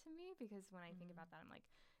scary to me, because when I think about that, I'm like,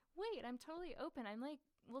 wait, I'm totally open. I'm like,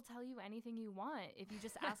 will tell you anything you want if you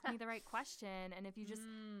just ask me the right question, and if you just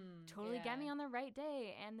totally get me on the right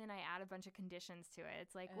day. And then I add a bunch of conditions to it.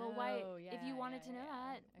 It's like, well, why, if you wanted to know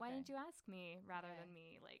that, why didn't you ask me, rather than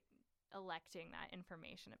me like electing that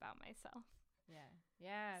information about myself?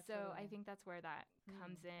 Yeah. So totally. I think that's where that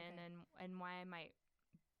comes in, and why I might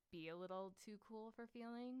be a little too cool for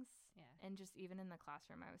feelings. Yeah. And just even in the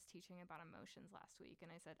classroom, I was teaching about emotions last week,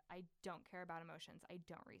 and I said, I don't care about emotions. I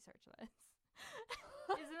don't research this.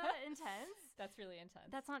 Isn't that intense? That's really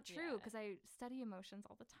intense. That's not true, because I study emotions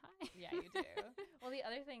all the time. Yeah, you do. Well, the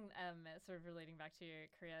other thing, sort of relating back to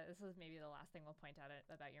your Korea, this is maybe the last thing we'll point out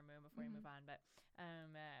about your moon before we move on. But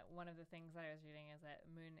one of the things that I was reading is that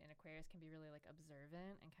moon in Aquarius can be really like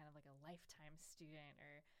observant and kind of like a lifetime student,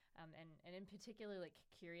 or and in particular like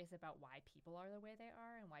curious about why people are the way they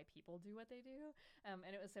are and why people do what they do.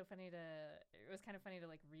 And it was kind of funny to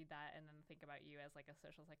like read that and then think about you as like a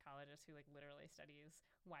social psychologist who like literally studies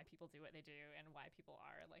why people do what they do and why people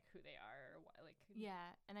are like who they are, or why, like,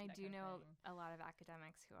 yeah. And I do know a lot of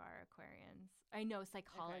academics who are Aquarians. I know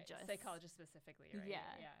psychologists. Psychologists specifically, right?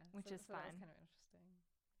 Yeah. Which is fun. That's kind of interesting.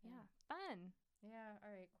 Yeah. Fun. Yeah.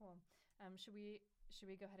 All right. Cool. Should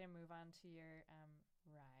we go ahead and move on to your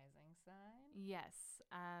rising sign? Yes.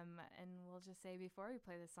 And we'll just say before we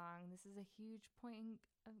play the song, this is a huge point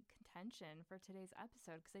of contention for today's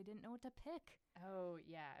episode, because I didn't know what to pick. Oh,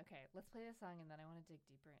 yeah. Okay. Let's play the song, and then I want to dig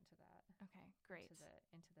deeper into that. Okay, great.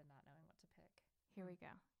 Into the not knowing what to pick. Here we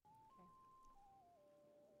go.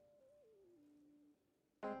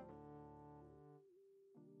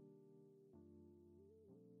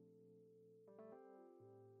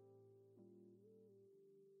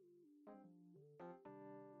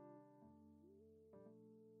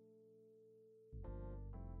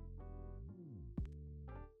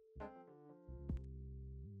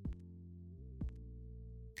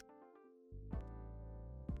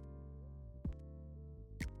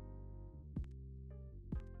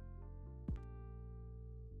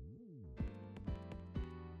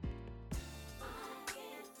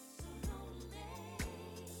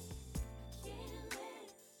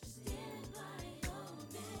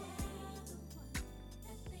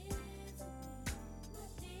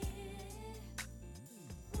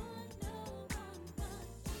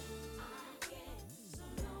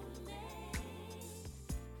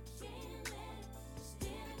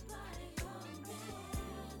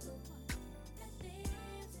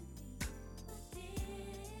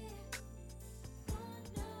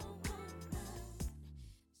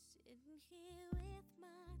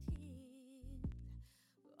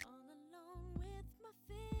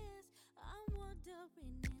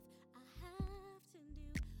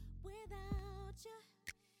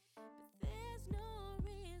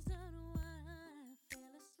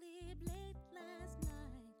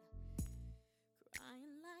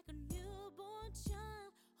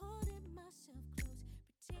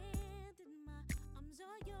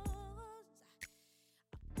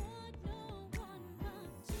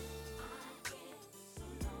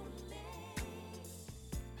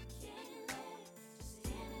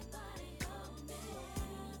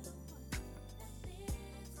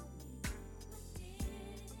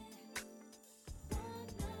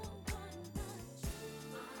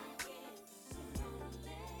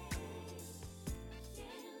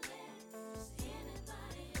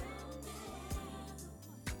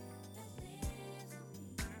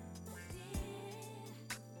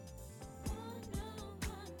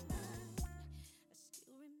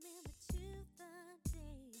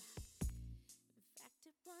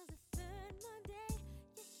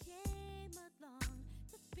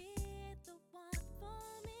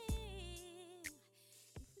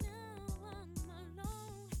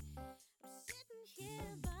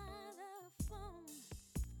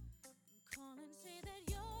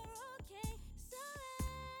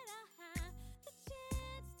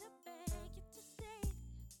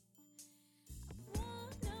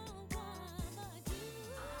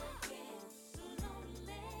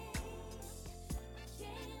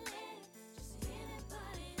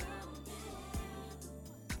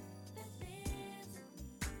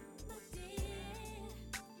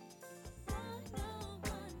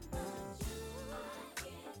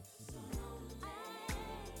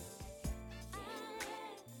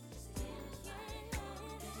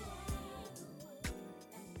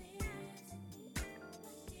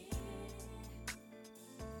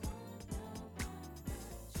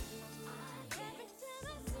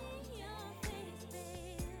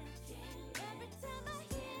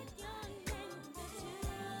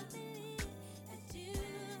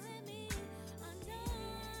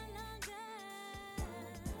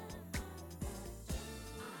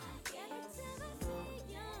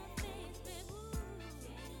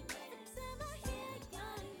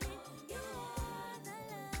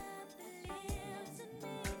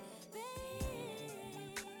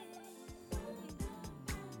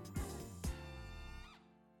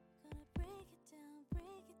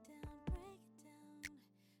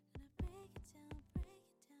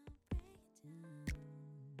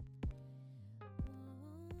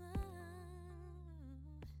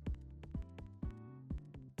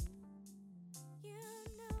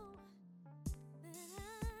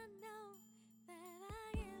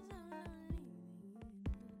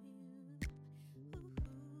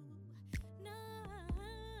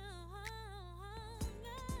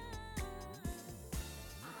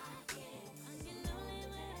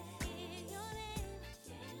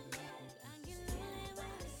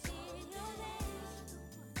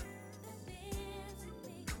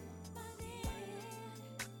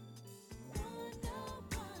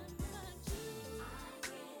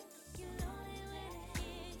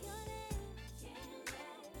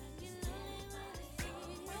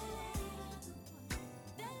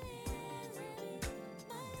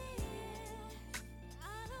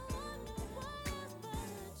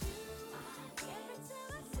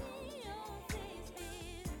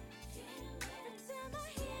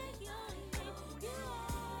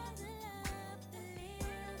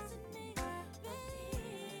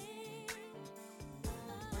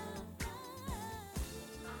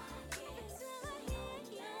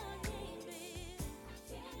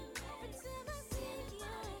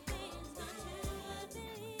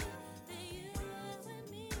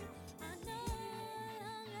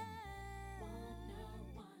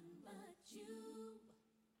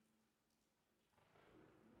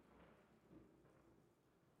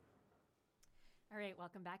 All right,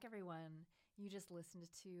 welcome back, everyone. You just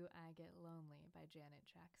listened to I Get Lonely by Janet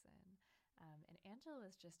Jackson. And Angela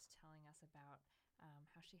was just telling us about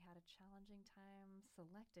how she had a challenging time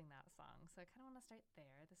selecting that song. So I kind of want to start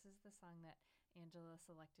there. This is the song that Angela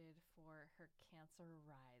selected for her Cancer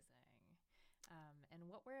Rising. And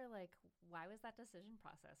what were why was that decision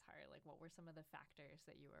process hard? Like, what were some of the factors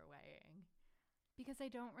that you were weighing? Because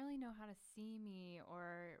I don't really know how to see me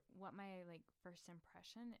or what my first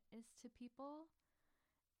impression is to people.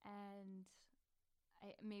 And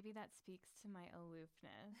maybe that speaks to my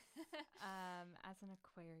aloofness as an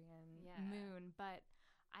Aquarian moon. But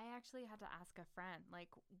I actually had to ask a friend,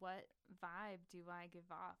 what vibe do I give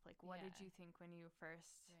off? What did you think when you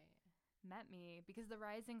first met me? Because the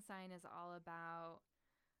rising sign is all about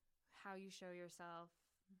how you show yourself,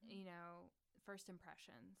 first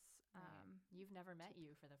impressions. You've never met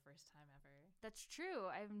you for the first time ever. That's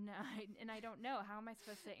true. And I don't know. How am I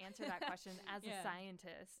supposed to answer that question as a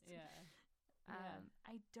scientist?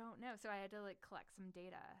 I don't know. So I had to collect some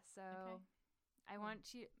data. So I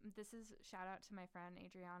want you, this is shout out to my friend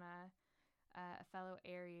Adriana, a fellow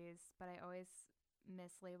Aries, but I always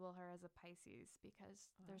mislabel her as a Pisces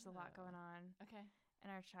because there's a lot going on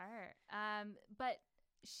in our chart. But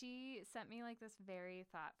she sent me this very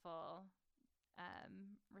thoughtful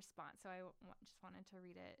response. So I just wanted to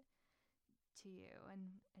read it to you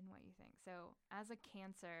and what you think. So as a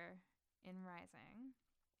Cancer in rising,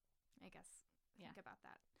 I guess think about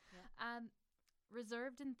that.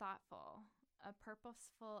 Reserved and thoughtful, a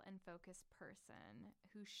purposeful and focused person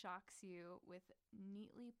who shocks you with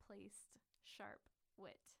neatly placed sharp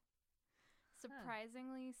wit.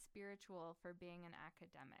 Surprisingly spiritual for being an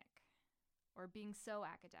academic or being so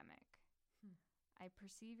academic. I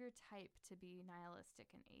perceive your type to be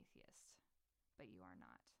nihilistic and atheist, but you are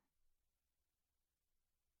not.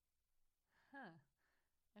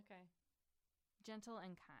 Okay. Gentle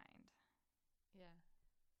and kind.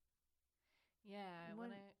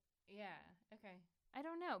 Okay. I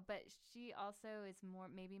don't know, but she also is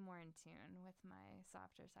maybe more in tune with my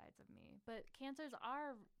softer sides of me. But Cancers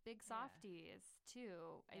are big softies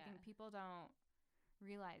too. I think people don't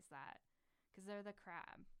realize that because they're the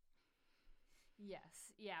crab. Yes.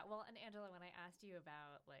 Yeah. Well, and Angela, when I asked you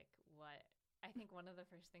about what, I think one of the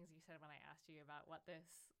first things you said when I asked you about what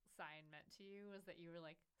this sign meant to you was that you were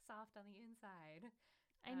soft on the inside.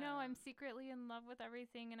 I know I'm secretly in love with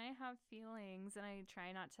everything and I have feelings and I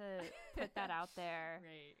try not to put that out there.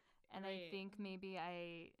 And I think maybe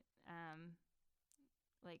I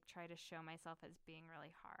try to show myself as being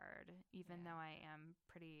really hard, even though I am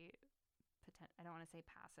pretty, I don't want to say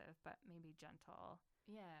passive, but maybe gentle.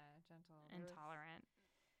 Gentle. And tolerant.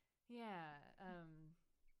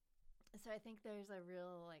 So I think there's a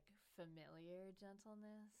real familiar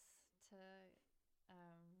gentleness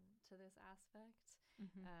to this aspect.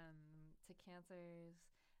 To Cancers.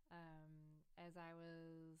 As I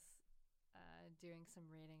was doing some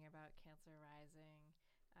reading about Cancer rising,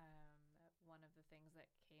 one of the things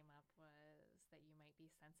that came up was that you might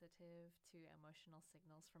be sensitive to emotional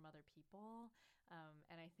signals from other people.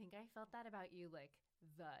 And I think I felt that about you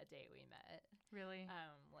the day we met. Really? I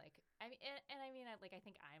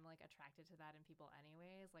think I'm attracted to that in people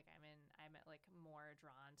anyways. I'm more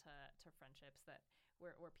drawn to friendships that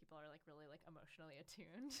where people are really emotionally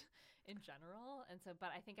attuned in general. And so, but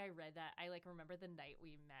I think I read that, I remember the night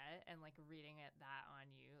we met and reading that on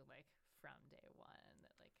you from day one,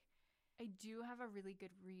 that I do have a really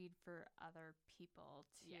good read for other people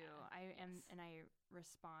too. And I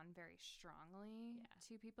respond very strongly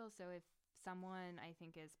to people. So if someone I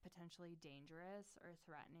think is potentially dangerous or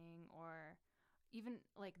threatening, or even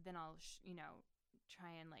then I'll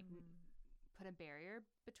try and put a barrier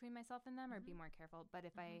between myself and them or be more careful. But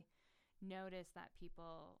if I notice that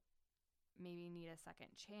people maybe need a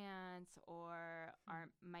second chance or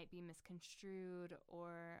might be misconstrued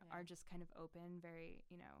or are just kind of open, very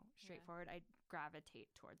straightforward, I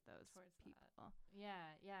gravitate toward those people.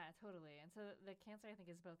 Totally. And so the Cancer, I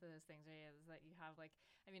think, is both of those things, right? Is that you have like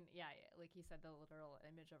you said, the literal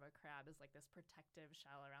image of a crab is this protective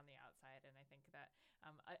shell around the outside. And I think that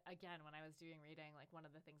again, when I was doing reading, one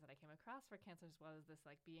of the things that I came across for Cancers was this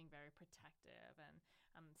being very protective, and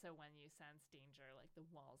so when you sense danger, the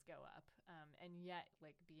walls go up, and yet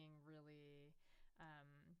being really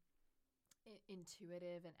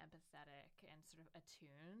intuitive and empathetic and sort of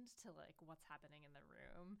attuned to what's happening in the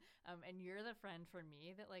room, and you're the friend for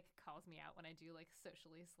me that calls me out when I do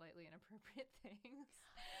socially slightly inappropriate things,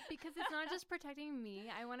 because it's not just protecting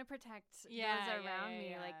me. I want to protect those around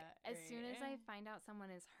me. As soon as I find out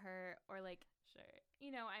someone is hurt or I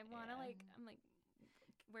want to I'm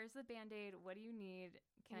where's the Band-Aid? What do you need?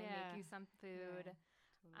 Can I Yeah. make you some food?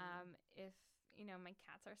 Yeah, If, my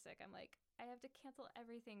cats are sick, I'm like, I have to cancel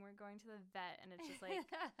everything. We're going to the vet. And it's just like,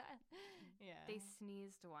 yeah. they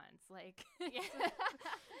sneezed once. Like, yeah.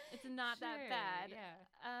 it's not that Sure, bad.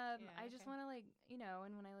 Yeah. I just okay. want to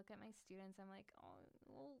and when I look at my students, I'm like, oh,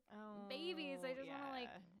 little babies. I just want to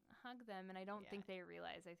hug them. And I don't Yeah. think they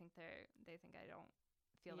realize. I think they think I don't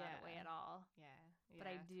feel that way Yeah. at all. Yeah. But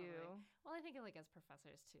I totally. do. Well, I think as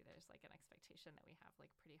professors too, there's like an expectation that we have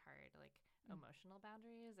like pretty hard emotional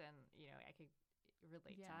boundaries, and I could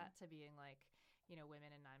relate Yeah. that to being like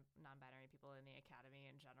women and non-binary people in the academy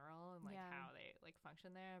in general, and like Yeah. how they like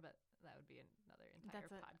function there. But that would be another entire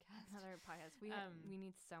podcast. Another podcast. We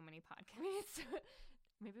need so many podcasts.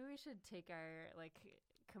 Maybe we should take our like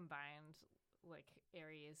combined like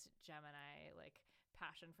Aries Gemini like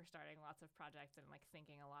passion for starting lots of projects and like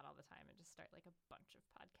thinking a lot all the time and just start like a bunch of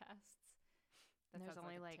podcasts. That There's sounds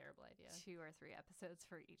only like like a terrible idea. 2 or 3 episodes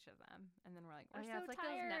for each of them, and then we're like, we're yeah, so it's like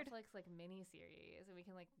tired. those Netflix like mini series, and we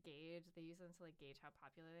can like gauge. They use them to like gauge how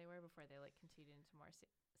popular they were before they like continued into more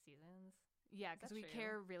seasons. Yeah, Is that because we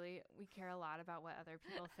true? care a lot about what other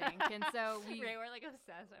people think, and so we're like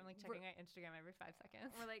obsessed. I'm like checking my Instagram every 5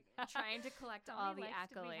 seconds. we're like trying to collect How all many the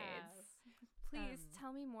likes do we accolades. have? Please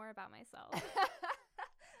tell me more about myself.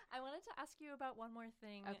 I wanted to ask you about one more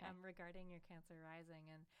thing Okay. regarding your Cancer rising,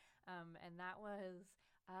 and that was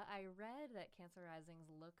I read that Cancer risings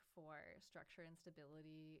look for structure and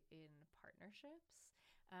stability in partnerships,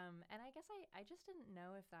 and I guess I just didn't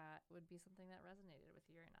know if that would be something that resonated with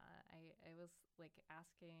you or not. I was like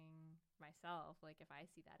asking myself like if I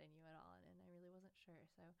see that in you at all, and I really wasn't sure.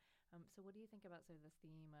 So what do you think about sort of this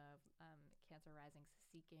theme of Cancer risings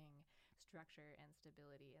seeking structure and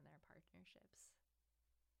stability in their partnerships?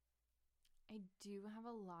 I do have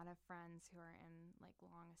a lot of friends who are in like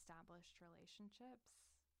long established relationships.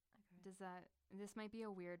 Okay. This might be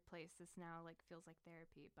a weird place. This now like feels like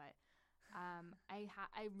therapy, but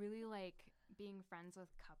I really like being friends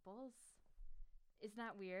with couples. Isn't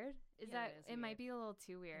that weird? Yeah, it is it might weird. be a little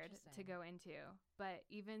too weird to Interesting. go into. But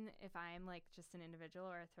even if I'm like just an individual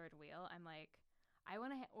or a third wheel, I'm like I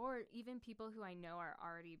want to or even people who I know are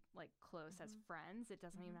already like close as Mhm. friends. It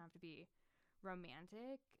doesn't even Mhm. have to be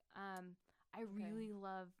romantic. I Okay. really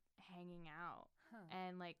love hanging out Huh.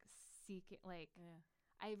 and like seeking like Yeah.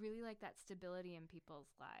 I really like that stability in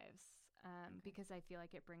people's lives Okay. because I feel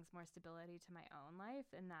like it brings more stability to my own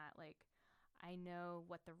life, and that like I know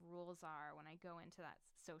what the rules are when I go into that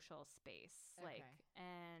social space. Like, Okay.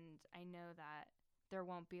 and I know that there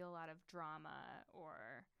won't be a lot of drama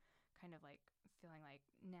or kind of like feeling like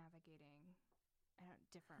navigating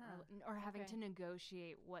different Huh. or having Okay. to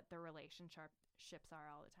negotiate what the relationships are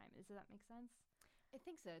all the time. Does that make sense? I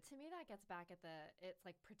think so. To me, that gets back at it's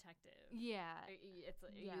like protective. Yeah. It's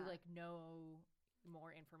Yeah. you like know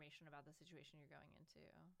more information about the situation you're going into.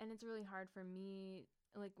 And it's really hard for me,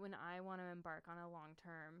 like when I want to embark on a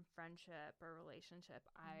long-term friendship or relationship,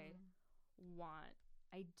 I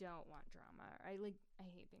don't want drama. I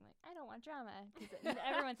hate being like, I don't want drama, because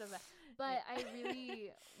everyone says that. But I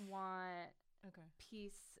really want Okay.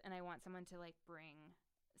 peace, and I want someone to like bring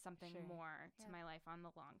something Sure. more to Yeah. my life on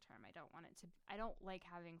the long term. I don't like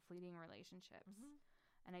having fleeting relationships. Mhm.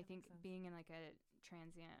 And I That think makes sense. being in like a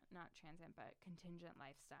not transient, but contingent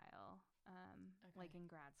lifestyle, like Okay. in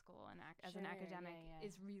grad school and as an Sure, academic yeah.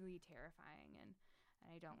 is really terrifying. And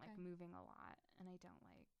I don't like Okay. moving a lot. And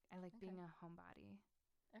I like being Okay. a homebody.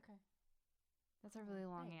 Okay. That's a really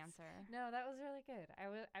long Thanks. answer. No, that was really good. I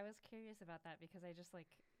was curious about that because I just like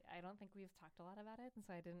I don't think we've talked a lot about it, and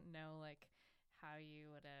so I didn't know like how you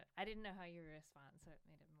would I didn't know how you would respond, so it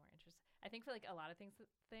made it more interesting. I think for like a lot of things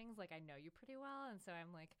like I know you pretty well, and so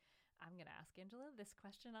I'm like I'm gonna ask Angela this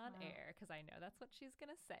question on Wow. air because I know that's what she's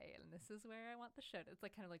gonna say, and this is where I want the show. It's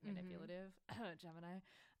like kind of like Mhm. manipulative Gemini.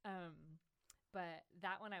 But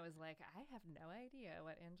that one I was like, I have no idea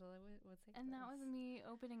what Angela would say. And to that was this. me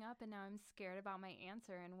opening up, and now I'm scared about my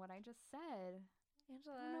answer and what I just said.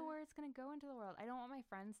 Angela. I don't know where it's going to go into the world. I don't want my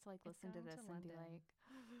friends to like It's listen to going to this and be London. like,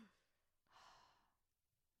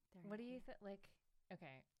 What do you think? think? Like,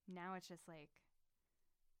 okay. Now it's just like,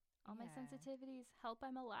 all my Yeah. sensitivities, help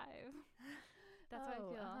I'm alive. That's how I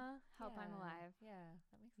feel. Help I'm Yeah. alive. Yeah,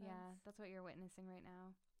 that makes sense. Yeah, that's what you're witnessing right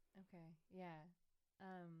now. Okay. Yeah.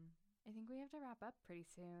 I think we have to wrap up pretty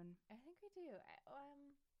soon. I think we do.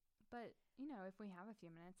 But, if we have a few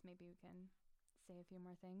minutes, maybe we can say a few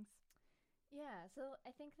more things. Yeah. So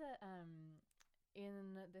I think that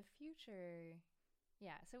in the future,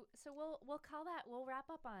 yeah. So we'll call that. We'll wrap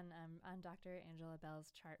up on Dr. Angela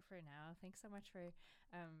Bell's chart for now. Thanks so much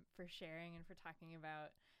for sharing and for talking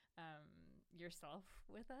about yourself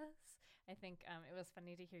with us. I think it was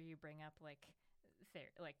funny to hear you bring up like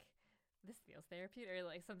this feels therapeutic, or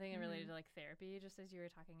like something related to like therapy, just as you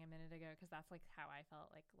were talking a minute ago, because that's like how I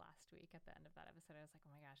felt like last week at the end of that episode. I was like,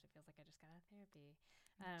 oh my gosh, it feels like I just got out of therapy.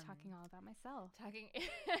 Talking all about myself. Right.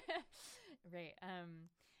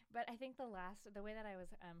 But I think the way that I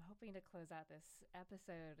was hoping to close out this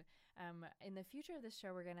episode, in the future of this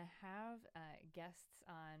show, we're going to have guests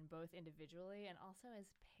on both individually and also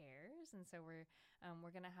as pairs. And so we're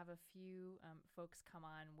going to have a few folks come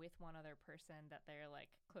on with one other person that they're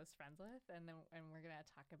like close friends with, and we're going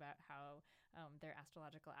to talk about how their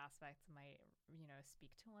astrological aspects might,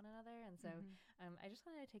 speak to one another. And so I just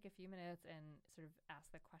wanted to take a few minutes and sort of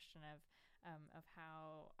ask the question of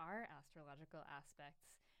how our astrological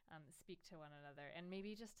aspects speak to one another, and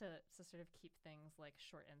maybe just to sort of keep things like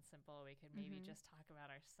short and simple, we could maybe just talk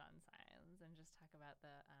about our sun signs and just talk about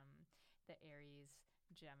the Aries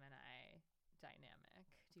Gemini dynamic.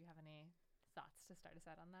 Do you have any thoughts to start us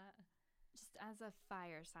out on that? Just as a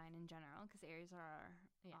fire sign in general, because Aries are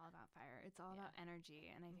all about fire. It's all about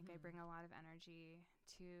energy, and I think I bring a lot of energy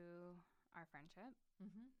to our friendship.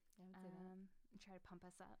 I would say that. Try to pump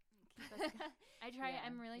us up. Keep us I try. Yeah,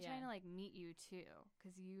 I'm really trying to like meet you too,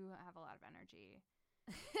 because you have a lot of energy.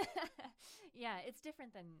 Yeah, it's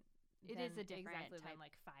different than It is a different exactly type. than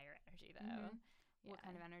like fire energy though. What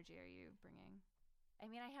kind of energy are you bringing? I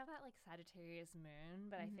mean, I have that like Sagittarius moon,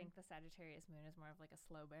 but I think the Sagittarius moon is more of like a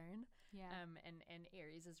slow burn. Yeah. And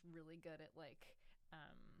Aries is really good at like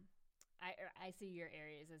I see your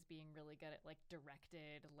Aries as being really good at like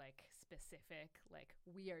directed, like specific, like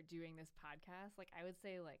we are doing this podcast. Like I would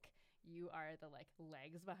say like you are the like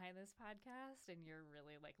legs behind this podcast, and you're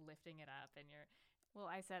really like lifting it up, and you're Well,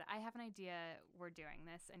 I said, I have an idea, we're doing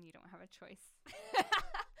this, and you don't have a choice.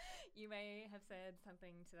 You may have said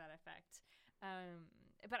something to that effect.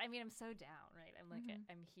 But I mean, I'm so down, right? I'm like,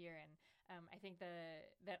 I'm here. And I think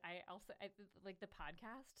that I like the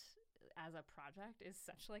podcast as a project is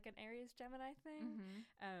such like an Aries Gemini thing.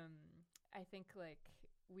 I think like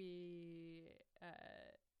we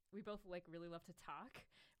both like really love to talk.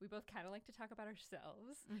 We both kind of like to talk about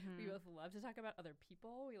ourselves. We both love to talk about other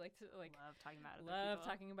people. We like to like love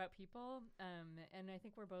talking about people. And I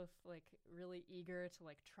think we're both like really eager to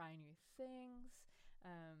like try new things.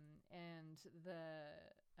 And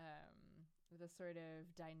the sort of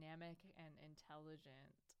dynamic and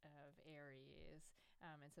intelligent of Aries.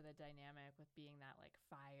 And so the dynamic with being that like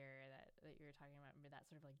fire that you were talking about, maybe that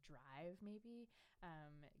sort of like drive maybe,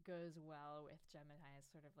 goes well with Gemini's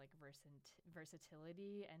sort of like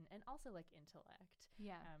versatility and also like intellect.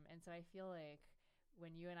 Yeah. And so I feel like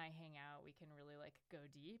when you and I hang out, we can really like go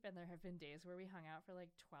deep. And there have been days where we hung out for like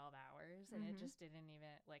 12 hours and it just didn't even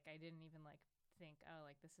like, I didn't even like think, oh,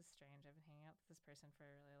 like this is strange. I've been hanging out with this person for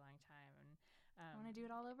a really long time. And I want to do it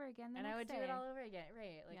all over again. I would do it all over again.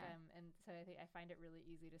 Right. Like, Yeah. And so I think I find it really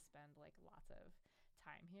easy to spend like lots of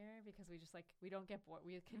time here because we just like, we don't get bored.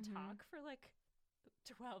 We can talk for like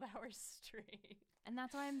 12 hours straight. And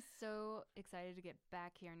that's why I'm so excited to get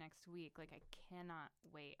back here next week. Like, I cannot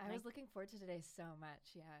wait. I was looking forward to today so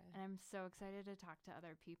much. Yeah. And I'm so excited to talk to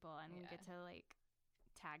other people and we get to like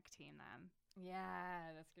tag team them.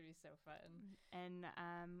 Yeah, that's gonna be so fun. And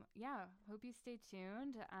hope you stay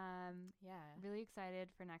tuned. Really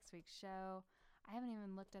excited for next week's show. I haven't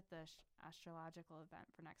even looked at the astrological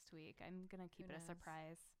event for next week. I'm gonna keep it a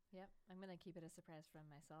surprise. Yep, I'm gonna keep it a surprise from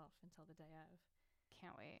myself until the day of.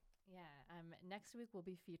 Can't wait. Yeah. Next week we'll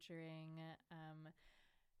be featuring.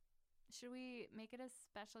 Should we make it a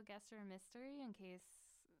special guest or a mystery in case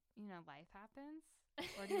life happens,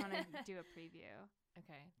 or do you want to do a preview?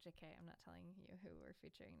 Okay, JK, I'm not telling you who we're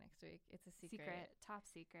featuring next week. It's a secret. Top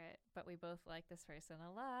secret. But we both like this person a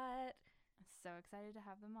lot. So excited to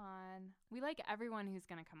have them on. We like everyone who's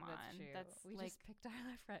going to come That's on. True. We like, just picked all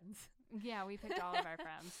our friends. Yeah, we picked all of our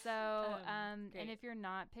friends. So, and great. if you're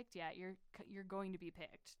not picked yet, you're going to be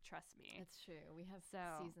picked. Trust me. It's true. We have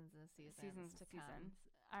seasons and seasons to come.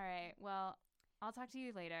 All right. Well, I'll talk to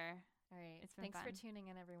you later. All right. It's been Thanks fun. for tuning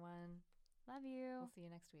in, everyone. Love you. We'll see you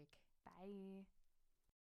next week. Bye.